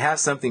 and to have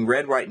something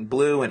red, white, and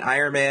blue and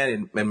Iron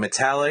Man and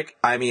metallic,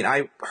 I mean,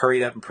 I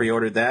hurried up and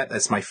pre-ordered that.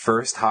 That's my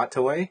first Hot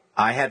Toy.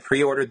 I had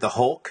pre-ordered the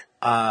Hulk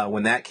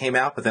when that came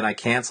out, but then I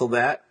canceled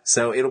that.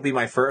 So it'll be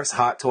my first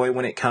Hot Toy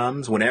when it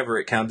comes, whenever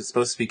it comes. It's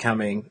supposed to be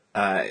coming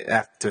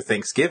after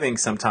Thanksgiving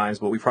sometimes,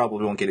 but we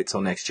probably won't get it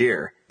till next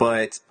year.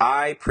 But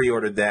I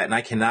pre-ordered that, and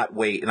I cannot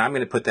wait, and I'm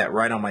going to put that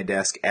right on my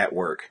desk at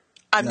work.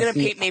 I'm going to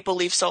paint maple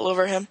leaves all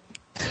over him.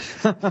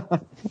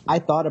 I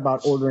thought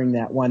about ordering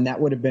that one. That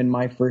would have been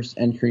my first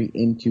entry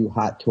into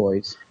Hot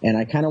Toys, and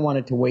I kind of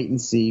wanted to wait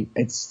and see.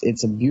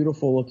 It's a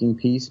beautiful looking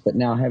piece, but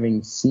now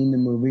having seen the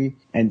movie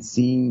and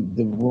seeing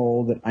the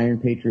role that Iron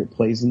Patriot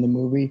plays in the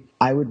movie,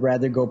 I would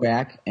rather go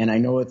back, and I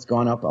know it's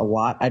gone up a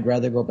lot, I'd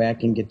rather go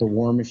back and get the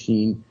War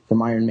Machine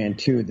from Iron Man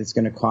 2 that's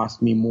going to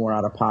cost me more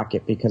out of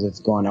pocket because it's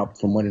gone up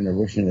from when it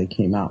originally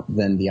came out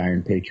than the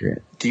Iron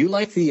Patriot. Do you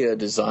like the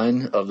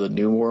design of the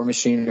new War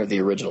Machine or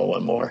the original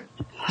one more?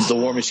 The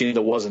War Machine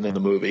that wasn't in the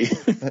movie.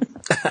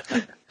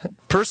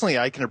 Personally,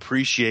 I can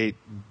appreciate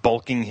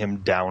bulking him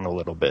down a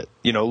little bit.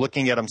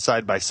 Looking at him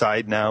side by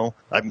side now,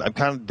 I'm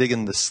kind of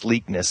digging the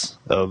sleekness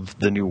of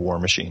the new War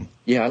Machine.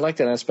 Yeah, I like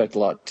that aspect a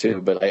lot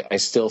too, but I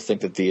still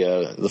think that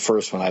the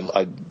first one,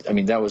 I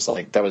mean, that was the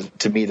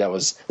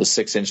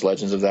 6-inch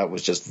Legends of that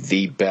was just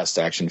the best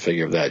action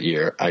figure of that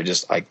year.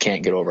 I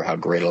can't get over how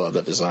great I love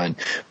that design.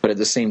 But at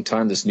the same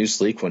time, this new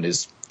sleek one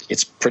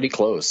it's pretty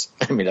close.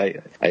 I mean,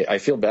 I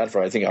feel bad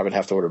for it. I think I would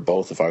have to order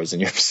both if I was in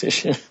your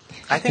position.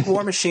 I think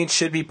War Machine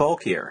should be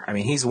bulkier. I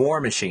mean, he's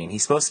War Machine.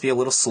 He's supposed to be a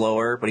little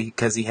slower, but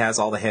because he has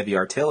all the heavy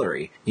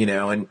artillery,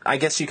 and I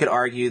guess you could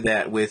argue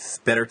that with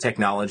better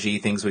technology,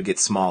 things would get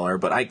smaller,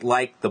 but I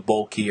like the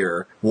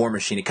bulkier War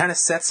Machine. It kind of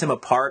sets him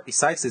apart.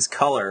 Besides his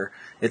color,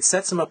 it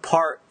sets him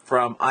apart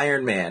from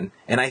Iron Man,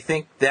 and I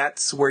think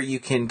that's where you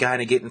can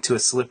kind of get into a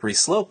slippery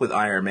slope with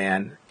Iron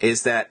Man,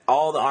 is that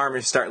all the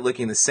armors start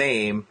looking the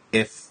same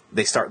if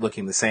they start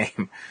looking the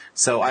same.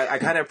 So I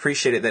kind of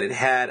appreciated that it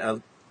had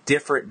a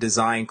different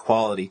design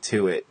quality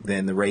to it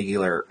than the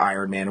regular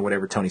Iron Man or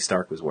whatever Tony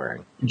Stark was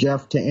wearing.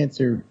 Jeff, to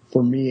answer,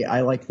 for me,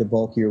 I like the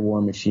bulkier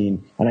War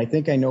Machine. And I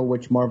think I know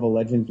which Marvel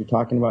Legends you're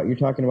talking about. You're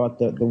talking about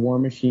the War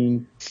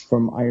Machine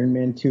from Iron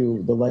Man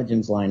 2, the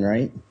Legends line,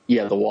 right?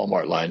 Yeah, the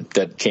Walmart line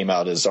that came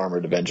out as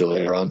Armored Avenger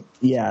later on.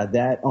 Yeah,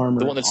 that armor.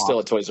 The one that's still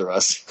at Toys R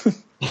Us.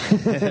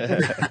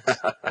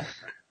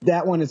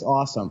 That one is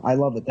awesome. I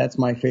love it. That's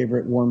my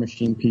favorite War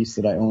Machine piece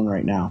that I own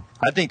right now.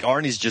 I think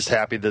Arnie's just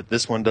happy that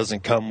this one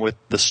doesn't come with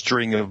the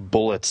string of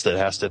bullets that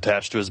has to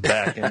attach to his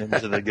back and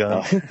into the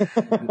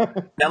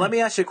gun. Now, let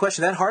me ask you a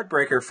question. That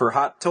Heartbreaker for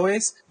Hot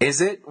Toys,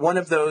 is it one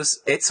of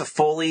those, it's a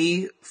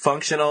fully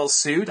functional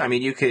suit? I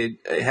mean,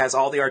 it has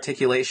all the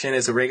articulation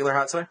as a regular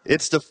Hot Toy?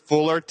 It's the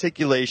full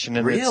articulation.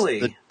 And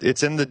Really?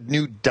 It's in the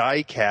new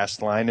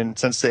die-cast line, and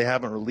since they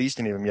haven't released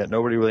any of them yet,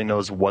 nobody really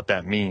knows what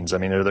that means. I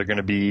mean, are there going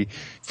to be...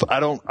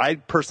 I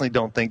personally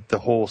don't think the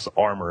whole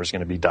armor is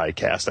going to be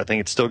die-cast. I think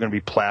it's still going to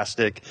be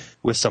plastic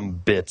with some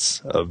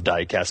bits of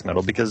die-cast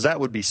metal, because that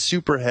would be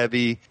super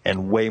heavy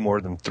and way more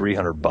than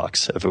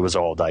 $300 if it was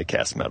all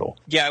die-cast metal.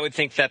 Yeah, I would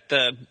think that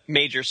the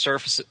major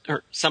surface,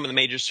 or some of the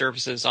major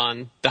surfaces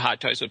on the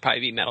Hot Toys would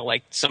probably be metal,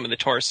 like some of the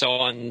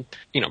torso and,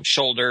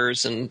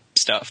 shoulders and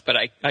stuff, but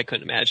I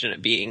couldn't imagine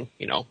it being,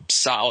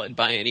 solid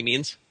by any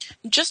means.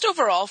 Just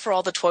overall for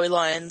all the toy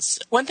lines,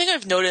 one thing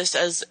I've noticed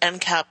as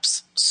end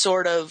caps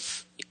sort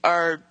of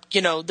are,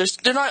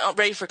 they're not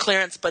ready for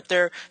clearance, but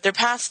they're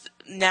past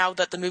now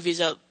that the movie's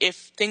out. If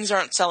things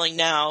aren't selling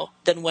now,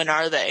 then when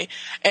are they?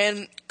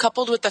 And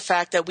coupled with the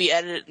fact that we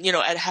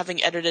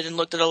having edited and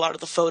looked at a lot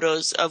of the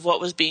photos of what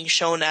was being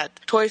shown at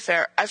Toy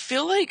Fair, I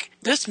feel like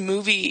this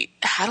movie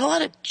had a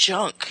lot of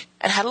junk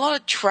and had a lot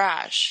of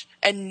trash.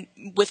 And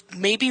with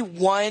maybe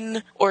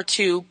one or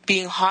two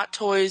being Hot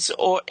Toys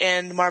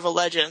and Marvel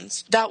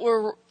Legends, that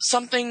were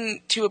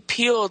something to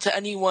appeal to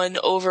anyone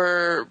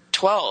over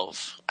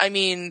 12. I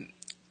mean,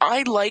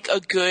 I like a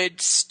good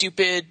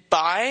stupid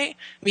buy,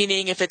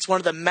 meaning if it's one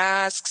of the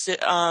masks.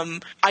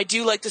 I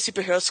do like the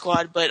Superhero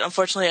Squad, but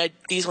unfortunately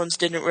these ones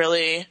didn't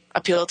really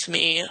appeal to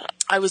me.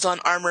 I was on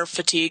armor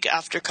fatigue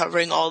after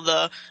covering all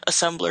the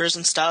assemblers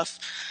and stuff.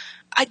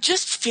 I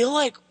just feel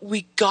like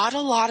we got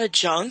a lot of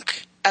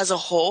junk as a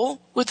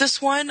whole with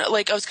this one.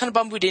 Like, I was kind of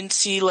bummed we didn't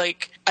see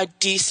like a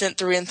decent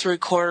 3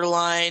 3/4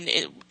 line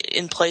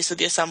in place of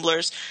the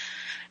assemblers.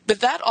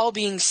 But that all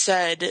being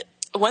said,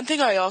 one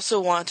thing I also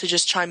want to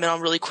just chime in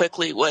on really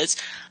quickly was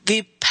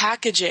the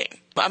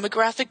packaging. I'm a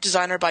graphic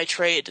designer by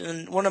trade,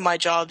 and one of my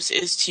jobs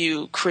is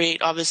to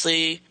create,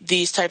 obviously,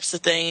 these types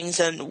of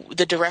things and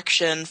the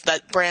direction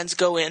that brands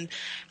go in.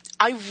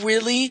 I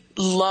really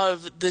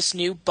love this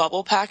new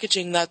bubble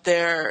packaging that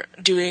they're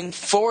doing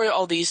for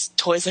all these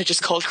toys I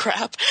just called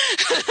crap.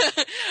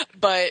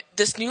 But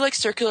this new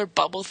circular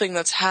bubble thing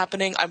that's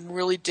happening, I'm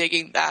really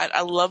digging that.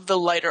 I love the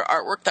lighter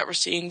artwork that we're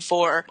seeing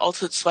for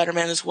Ultimate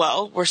Spider-Man as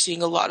well. We're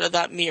seeing a lot of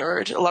that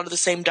mirrored. A lot of the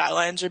same die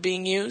lines are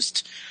being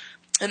used.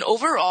 And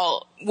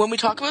overall, when we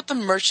talk about the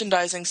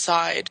merchandising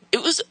side,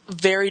 it was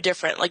very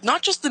different.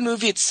 Not just the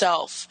movie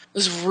itself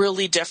was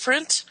really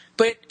different,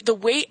 but the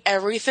way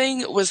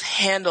everything was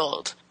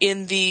handled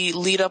in the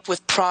lead up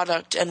with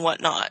product and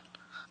whatnot.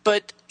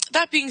 But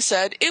that being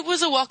said, it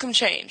was a welcome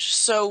change.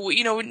 So,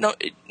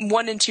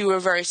 1 and 2 are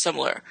very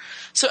similar.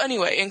 So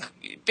anyway, and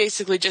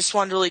basically just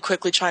wanted to really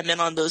quickly chime in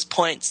on those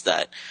points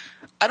that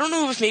I don't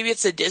know if maybe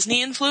it's a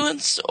Disney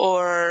influence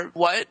or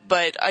what,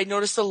 but I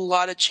noticed a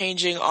lot of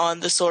changing on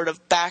the sort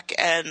of back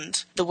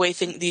end, the way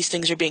these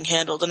things are being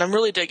handled, and I'm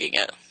really digging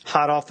it.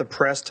 Hot off the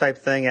press type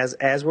thing.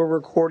 As we're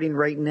recording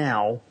right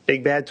now,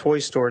 Big Bad Toy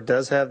Store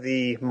does have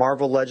the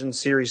Marvel Legends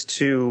Series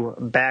 2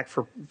 back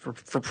for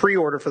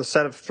pre-order for the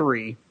set of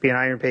 3, being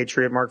Iron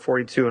Patriot, Mark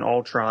 42, and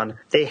Ultron.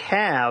 They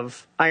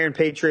have Iron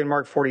Patriot and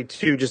Mark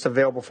 42 just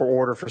available for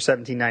order for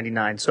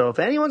 $17.99. So if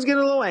anyone's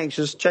getting a little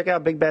anxious, check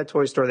out Big Bad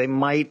Toy Store. They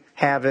might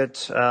have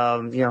it,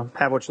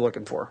 have what you're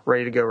looking for,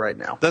 ready to go right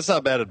now. That's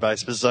not bad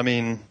advice, because,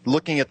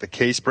 looking at the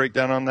case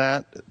breakdown on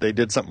that, they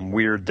did something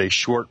weird. They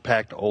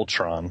short-packed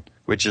Ultron,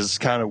 which is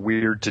kind of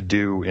weird to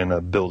do in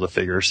a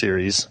Build-A-Figure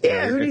series.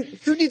 Yeah,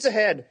 who needs a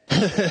head?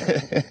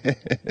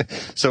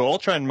 So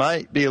Ultron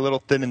might be a little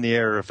thin in the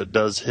air if it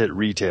does hit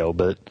retail,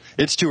 but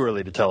it's too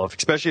early to tell.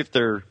 Especially if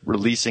they're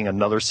releasing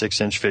another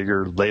 6-inch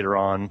figure later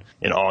on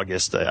in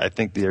August. I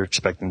think they're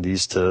expecting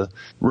these to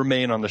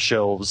remain on the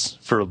shelves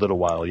for a little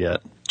while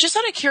yet. Just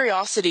out of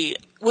curiosity,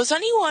 was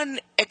anyone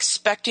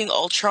expecting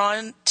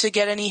Ultron to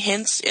get any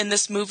hints in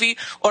this movie,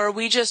 or are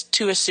we just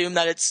to assume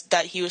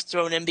that he was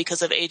thrown in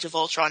because of Age of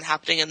Ultron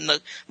happening in the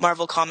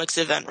Marvel Comics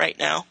event right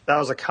now? That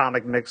was a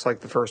comic mix like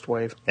the first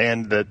wave.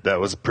 And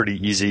that was a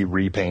pretty easy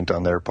repaint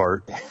on their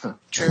part.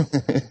 True.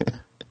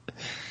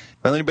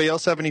 Well, anybody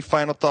else have any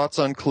final thoughts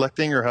on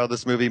collecting, or how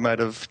this movie might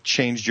have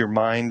changed your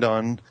mind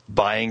on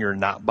buying or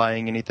not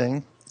buying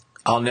anything?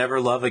 I'll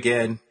never love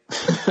again.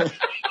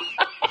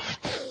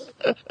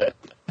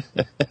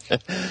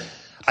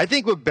 I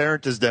think what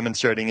Barrett is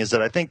demonstrating is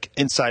that I think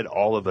inside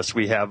all of us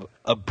we have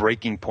a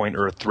breaking point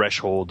or a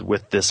threshold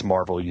with this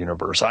Marvel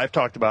universe. I've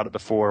talked about it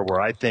before, where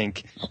I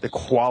think the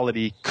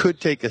quality could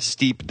take a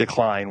steep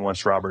decline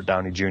once Robert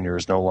Downey Jr.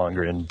 is no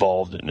longer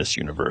involved in this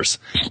universe.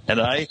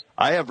 And I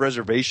have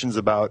reservations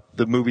about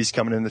the movies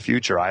coming in the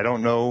future. I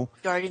don't know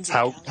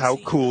how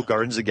cool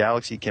Guardians of the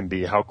Galaxy can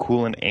be, how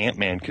cool an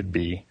Ant-Man could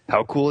be,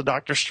 how cool a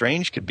Doctor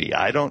Strange could be.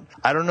 I don't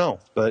know,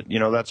 but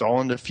that's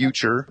all in the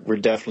future. We're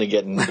definitely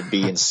getting the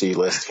B and C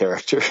list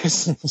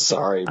characters.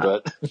 Sorry,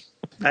 but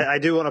I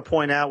do want to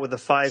point out with the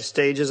 5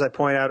 stages I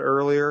pointed out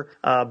earlier,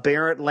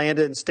 Barrett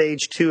landed in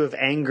stage 2 of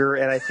anger,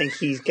 and I think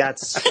he's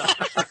got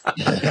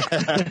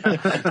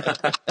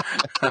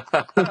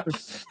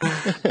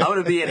I'm going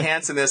to be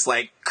enhancing this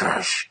like,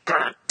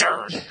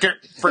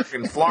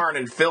 freaking flarn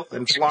and filth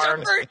and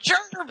flarn.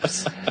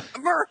 Germs!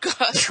 America!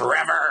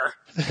 Trevor!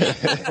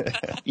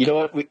 You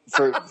know what?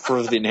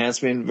 For the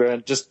enhancement,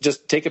 Brad,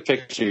 just take a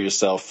picture of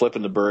yourself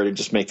flipping the bird and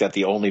just make that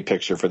the only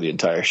picture for the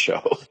entire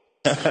show.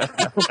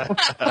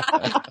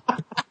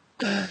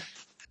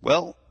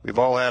 Well, we've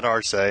all had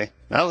our say.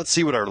 Now let's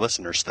see what our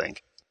listeners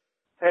think.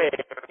 Hey,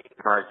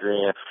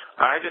 Marjorie.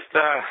 I just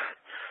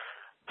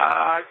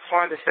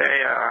wanted to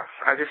say,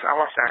 I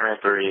watched Iron Man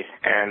 3,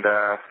 and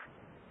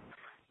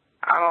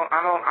I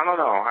don't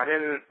know.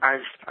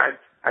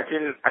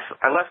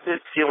 I left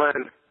it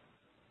feeling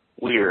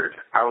weird.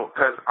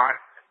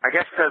 I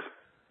guess because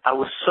I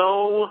was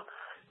so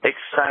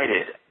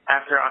excited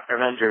after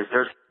Avengers.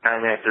 There's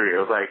Iron Man 3. It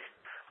was like,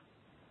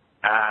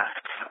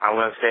 I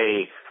want to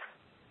say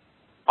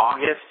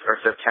August or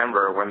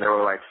September when they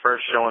were like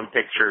first showing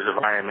pictures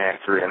of Iron Man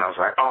 3, and I was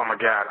like, oh my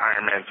God,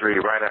 Iron Man 3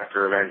 right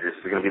after Avengers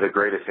is going to be the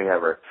greatest thing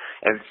ever.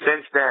 And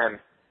since then,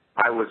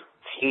 I was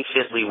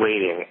patiently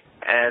waiting,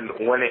 and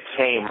when it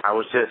came, it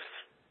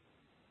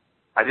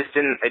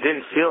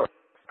didn't feel it.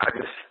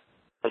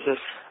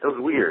 It was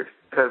weird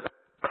because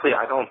honestly,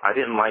 I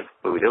didn't like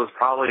the movie. It was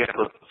probably of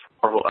the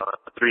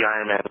 3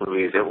 Iron Man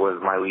movies, it was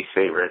my least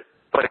favorite.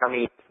 But I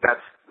mean,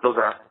 those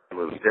are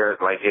movies. They're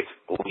like it's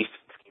least,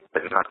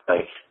 but not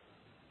like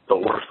the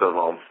worst of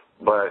them.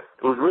 But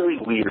it was really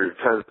weird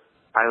because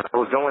I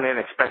was going in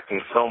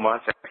expecting so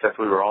much, except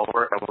we were all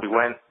working. And when we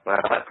went,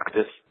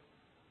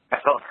 I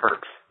felt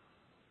hurt.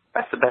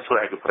 That's the best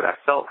way I could put it. I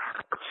felt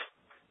hurt.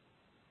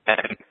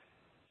 And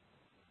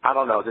I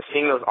don't know, just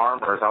seeing those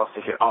armors, I was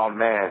thinking, oh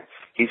man,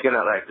 there's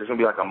gonna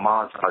be like a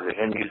montage of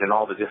him using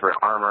all the different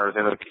armors,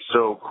 and it'd be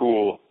so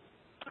cool.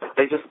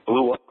 They just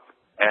blew up.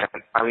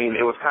 And I mean,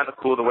 it was kind of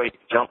cool the way he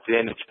jumped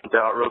in and jumped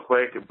out real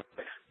quick.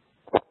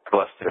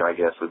 Busted, I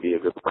guess, would be a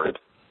good word.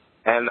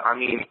 And I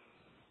mean,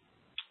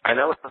 I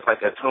know it's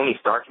like a Tony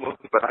Stark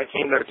movie, but I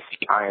came there to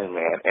see Iron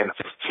Man, and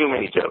just too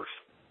many jokes.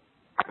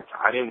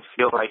 I didn't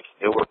feel like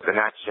it was an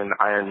action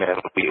Iron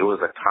Man movie. It was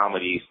a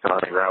comedy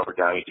starring Robert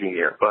Downey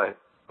Jr., But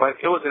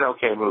it was an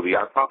okay movie.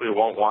 I probably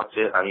won't watch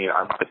it. I mean,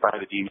 I might find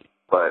the DVD,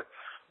 but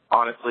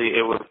honestly,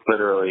 it was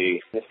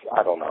literally,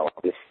 I don't know,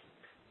 just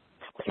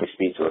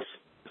speechless.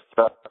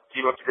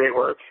 Keep up the great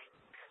work.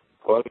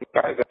 Well,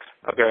 guys,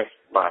 okay,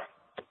 bye.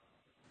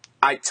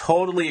 I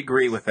totally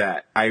agree with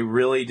that. I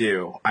really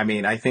do. I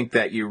mean, I think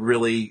that you're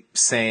really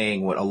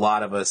saying what a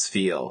lot of us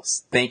feel.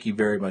 Thank you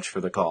very much for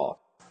the call.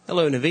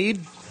 Hello, Naveed.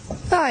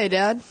 Hi,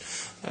 Dad.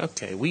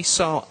 Okay, we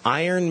saw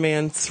Iron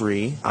Man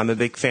 3. I'm a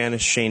big fan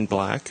of Shane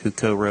Black, who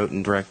co-wrote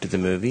and directed the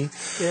movie.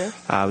 Yeah.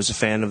 I was a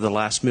fan of the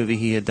last movie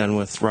he had done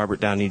with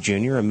Robert Downey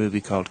Jr., a movie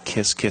called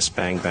Kiss, Kiss,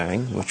 Bang,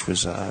 Bang, which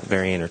was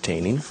very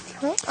entertaining.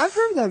 Well, I've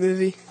heard of that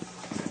movie.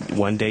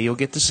 One day you'll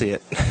get to see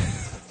it.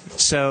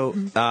 So,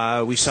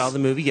 we saw the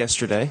movie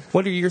yesterday.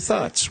 What are your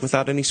thoughts,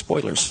 without any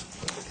spoilers?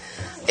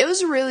 It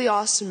was a really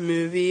awesome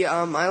movie.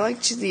 I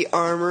liked the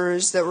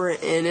armors that were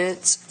in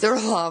it. There were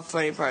a lot of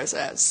funny parts,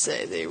 I have to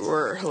say. They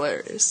were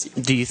hilarious.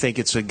 Do you think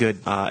it's a good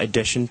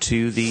addition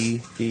to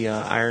the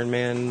Iron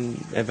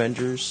Man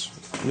Avengers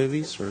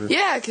movies? Or?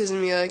 Yeah, because I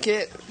mean, like,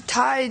 it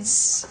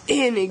ties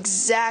in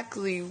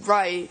exactly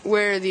right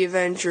where the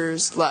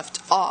Avengers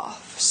left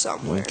off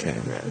somewhere. Okay.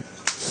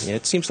 Yeah,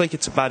 it seems like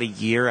it's about a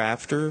year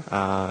after.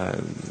 I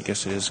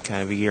guess it is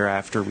kind of a year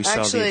after we saw the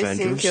Avengers. Actually, I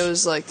think it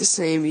was like the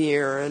same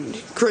year and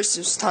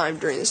Christmas time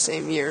during the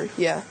same year.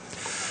 Yeah.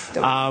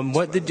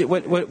 What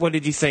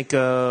did you think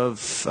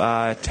of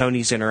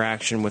Tony's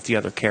interaction with the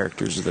other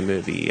characters of the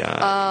movie? He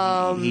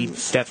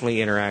definitely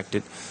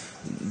interacted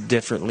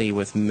differently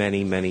with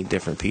many, many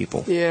different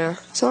people. Yeah.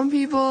 Some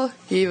people,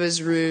 he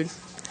was rude.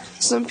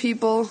 Some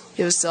people,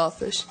 he was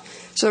selfish.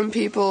 Some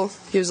people,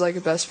 he was like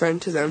a best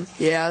friend to them.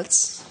 Yeah,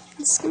 it's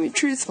going to be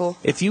truthful.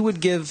 If you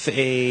would give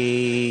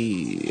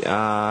a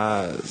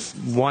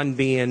 1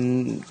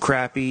 being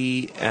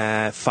crappy,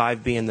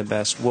 5 being the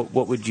best,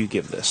 what would you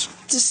give this?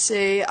 To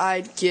say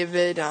I'd give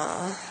it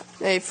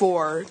a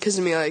 4, because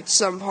I mean, like,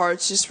 some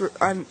parts just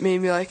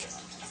made me like,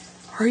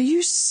 are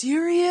you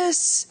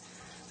serious?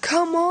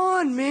 Come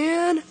on,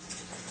 man.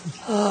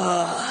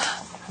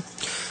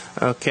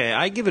 Okay,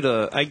 I give it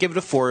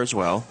a 4 as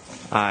well.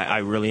 I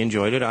really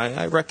enjoyed it.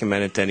 I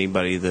recommend it to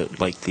anybody that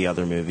liked the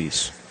other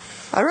movies.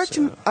 I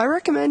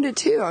recommend it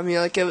too. I mean,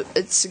 like,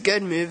 it's a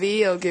good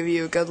movie. It'll give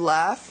you a good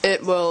laugh.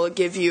 It will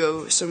give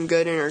you some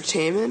good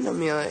entertainment. I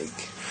mean, like,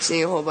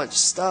 seeing a whole bunch of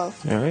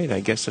stuff. All right,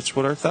 I guess that's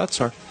what our thoughts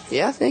are.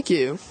 Yeah, thank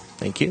you.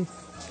 Thank you.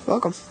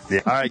 Welcome.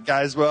 Yeah. All right,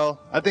 guys. Well,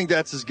 I think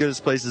that's as good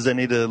a place as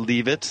any to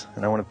leave it.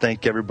 And I want to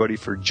thank everybody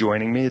for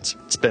joining me. It's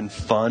been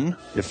fun,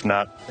 if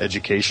not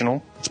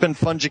educational. It's been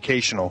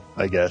fun-educational,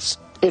 I guess.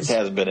 It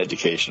has been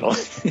educational.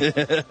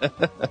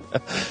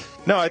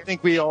 No, I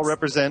think we all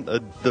represent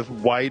the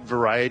wide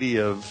variety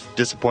of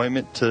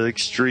disappointment to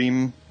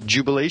extreme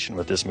jubilation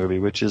with this movie,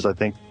 which is, I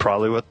think,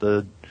 probably what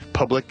the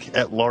public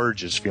at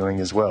large is feeling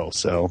as well.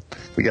 So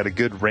we got a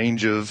good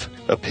range of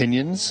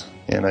opinions,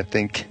 and I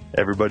think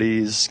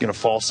everybody's going to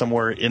fall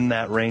somewhere in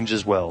that range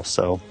as well.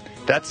 So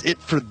that's it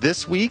for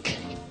this week.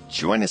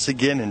 Join us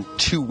again in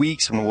 2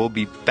 weeks when we'll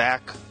be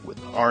back with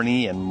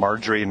Arnie and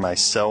Marjorie and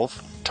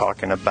myself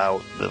talking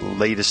about the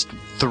latest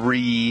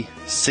 3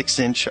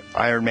 6-inch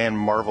Iron Man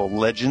Marvel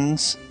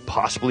Legends,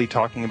 possibly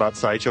talking about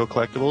Sideshow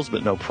collectibles,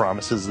 but no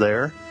promises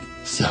there.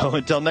 So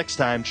until next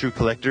time, true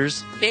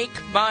collectors, Make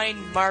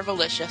mine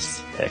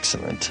Marvelicious.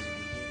 Excellent.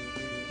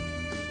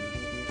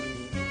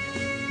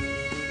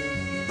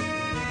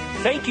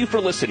 Thank you for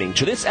listening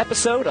to this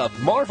episode of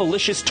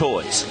Marvelicious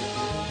Toys.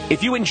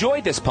 If you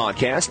enjoyed this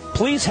podcast,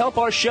 please help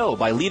our show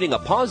by leaving a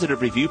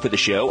positive review for the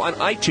show on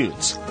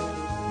iTunes.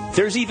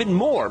 There's even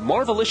more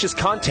Marvelicious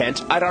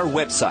content at our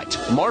website,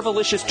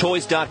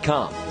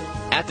 marvelicioustoys.com.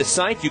 At the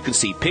site, you can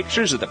see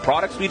pictures of the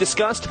products we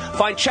discussed,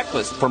 find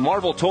checklists for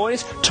Marvel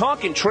toys,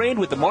 talk and trade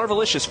with the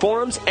Marvelicious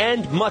forums,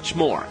 and much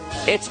more.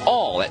 It's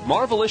all at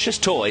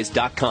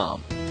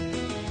marvelicioustoys.com.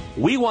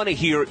 We want to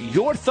hear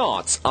your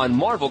thoughts on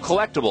Marvel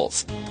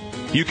collectibles.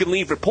 You can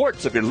leave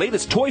reports of your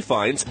latest toy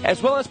finds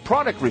as well as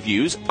product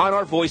reviews on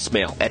our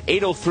voicemail at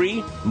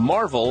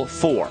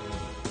 803-MARVEL-4.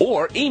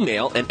 Or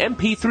email an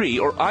MP3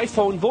 or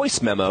iPhone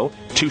voice memo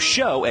to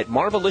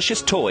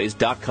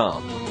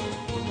show@marvelicioustoys.com.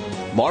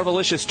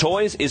 Marvelicious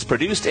Toys is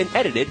produced and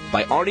edited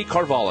by Arnie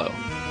Carvalho.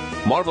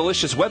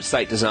 Marvelicious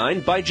website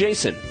design by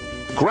Jason.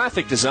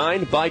 Graphic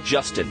design by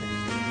Justin.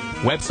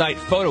 Website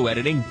photo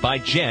editing by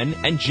Jen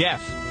and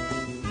Jeff.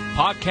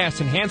 Podcast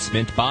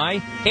enhancement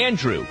by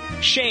Andrew,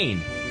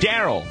 Shane,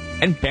 Daryl,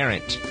 and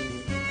Barrett.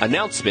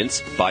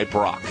 Announcements by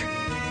Brock.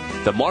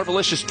 The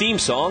Marvelicious theme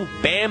song,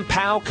 Bam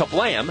Pow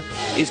Kablam,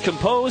 is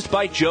composed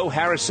by Joe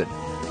Harrison.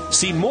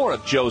 See more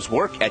of Joe's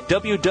work at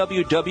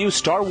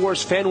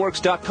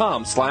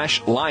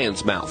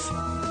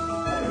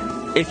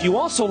www.starwarsfanworks.com/lionsmouth. If you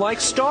also like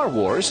Star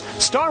Wars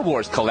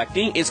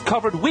collecting is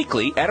covered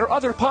weekly at our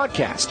other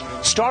podcast,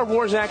 Star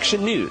Wars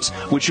Action News,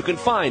 which you can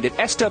find at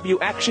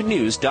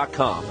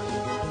swactionnews.com.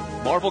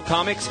 Marvel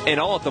Comics and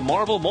all that the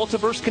Marvel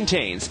Multiverse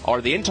contains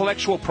are the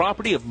intellectual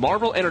property of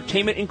Marvel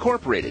Entertainment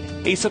Incorporated,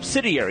 a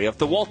subsidiary of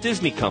the Walt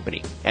Disney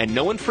Company, and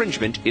no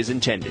infringement is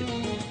intended.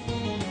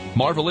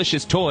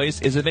 Marvelicious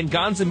Toys is a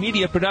Venganza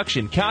Media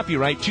production,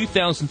 copyright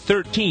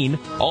 2013,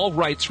 all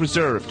rights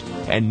reserved,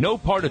 and no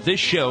part of this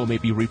show may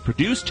be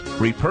reproduced,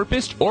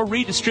 repurposed, or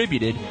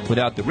redistributed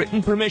without the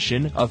written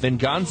permission of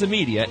Venganza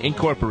Media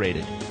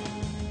Incorporated.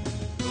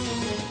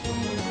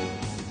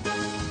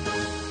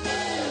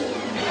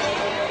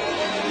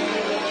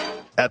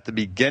 At the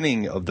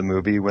beginning of the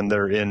movie, when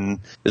they're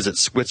in, is it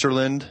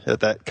Switzerland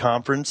at that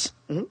conference?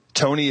 Mm-hmm.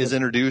 Tony is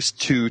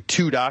introduced to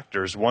 2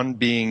 doctors, one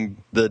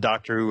being the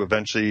doctor who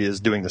eventually is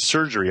doing the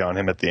surgery on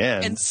him at the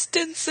end. And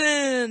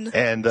Stinson!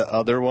 And the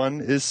other one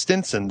is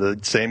Stinson, the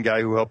same guy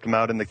who helped him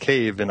out in the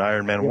cave in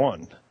Iron Man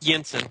 1.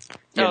 Jensen.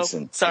 Oh,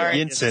 sorry.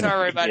 Jensen.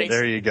 Sorry, buddy.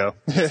 There you go.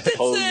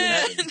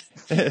 Stinson!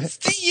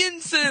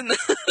 Jensen!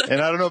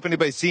 And I don't know if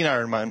anybody's seen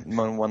Iron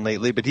Man 1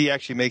 lately, but he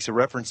actually makes a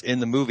reference in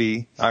the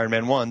movie Iron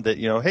Man 1 that,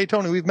 hey,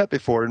 Tony, we've met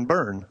before in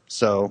Byrne.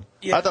 So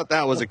yeah. I thought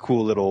that was a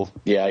cool little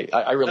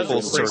I really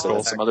full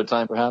circle. Some other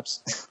time,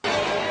 perhaps.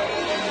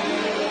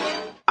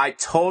 I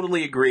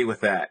totally agree with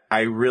that.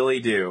 I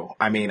really do.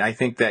 I mean, I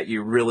think that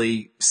you're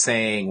really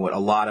saying what a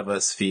lot of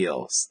us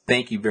feel.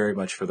 Thank you very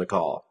much for the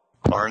call.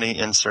 Arnie,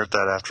 insert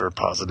that after a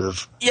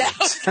positive. Yeah, I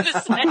was going to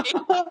say.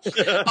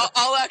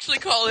 I'll actually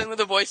call in with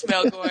a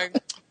voicemail going,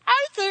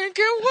 I think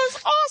it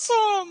was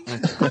awesome.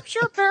 I'm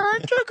sure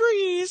Barrett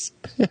agrees.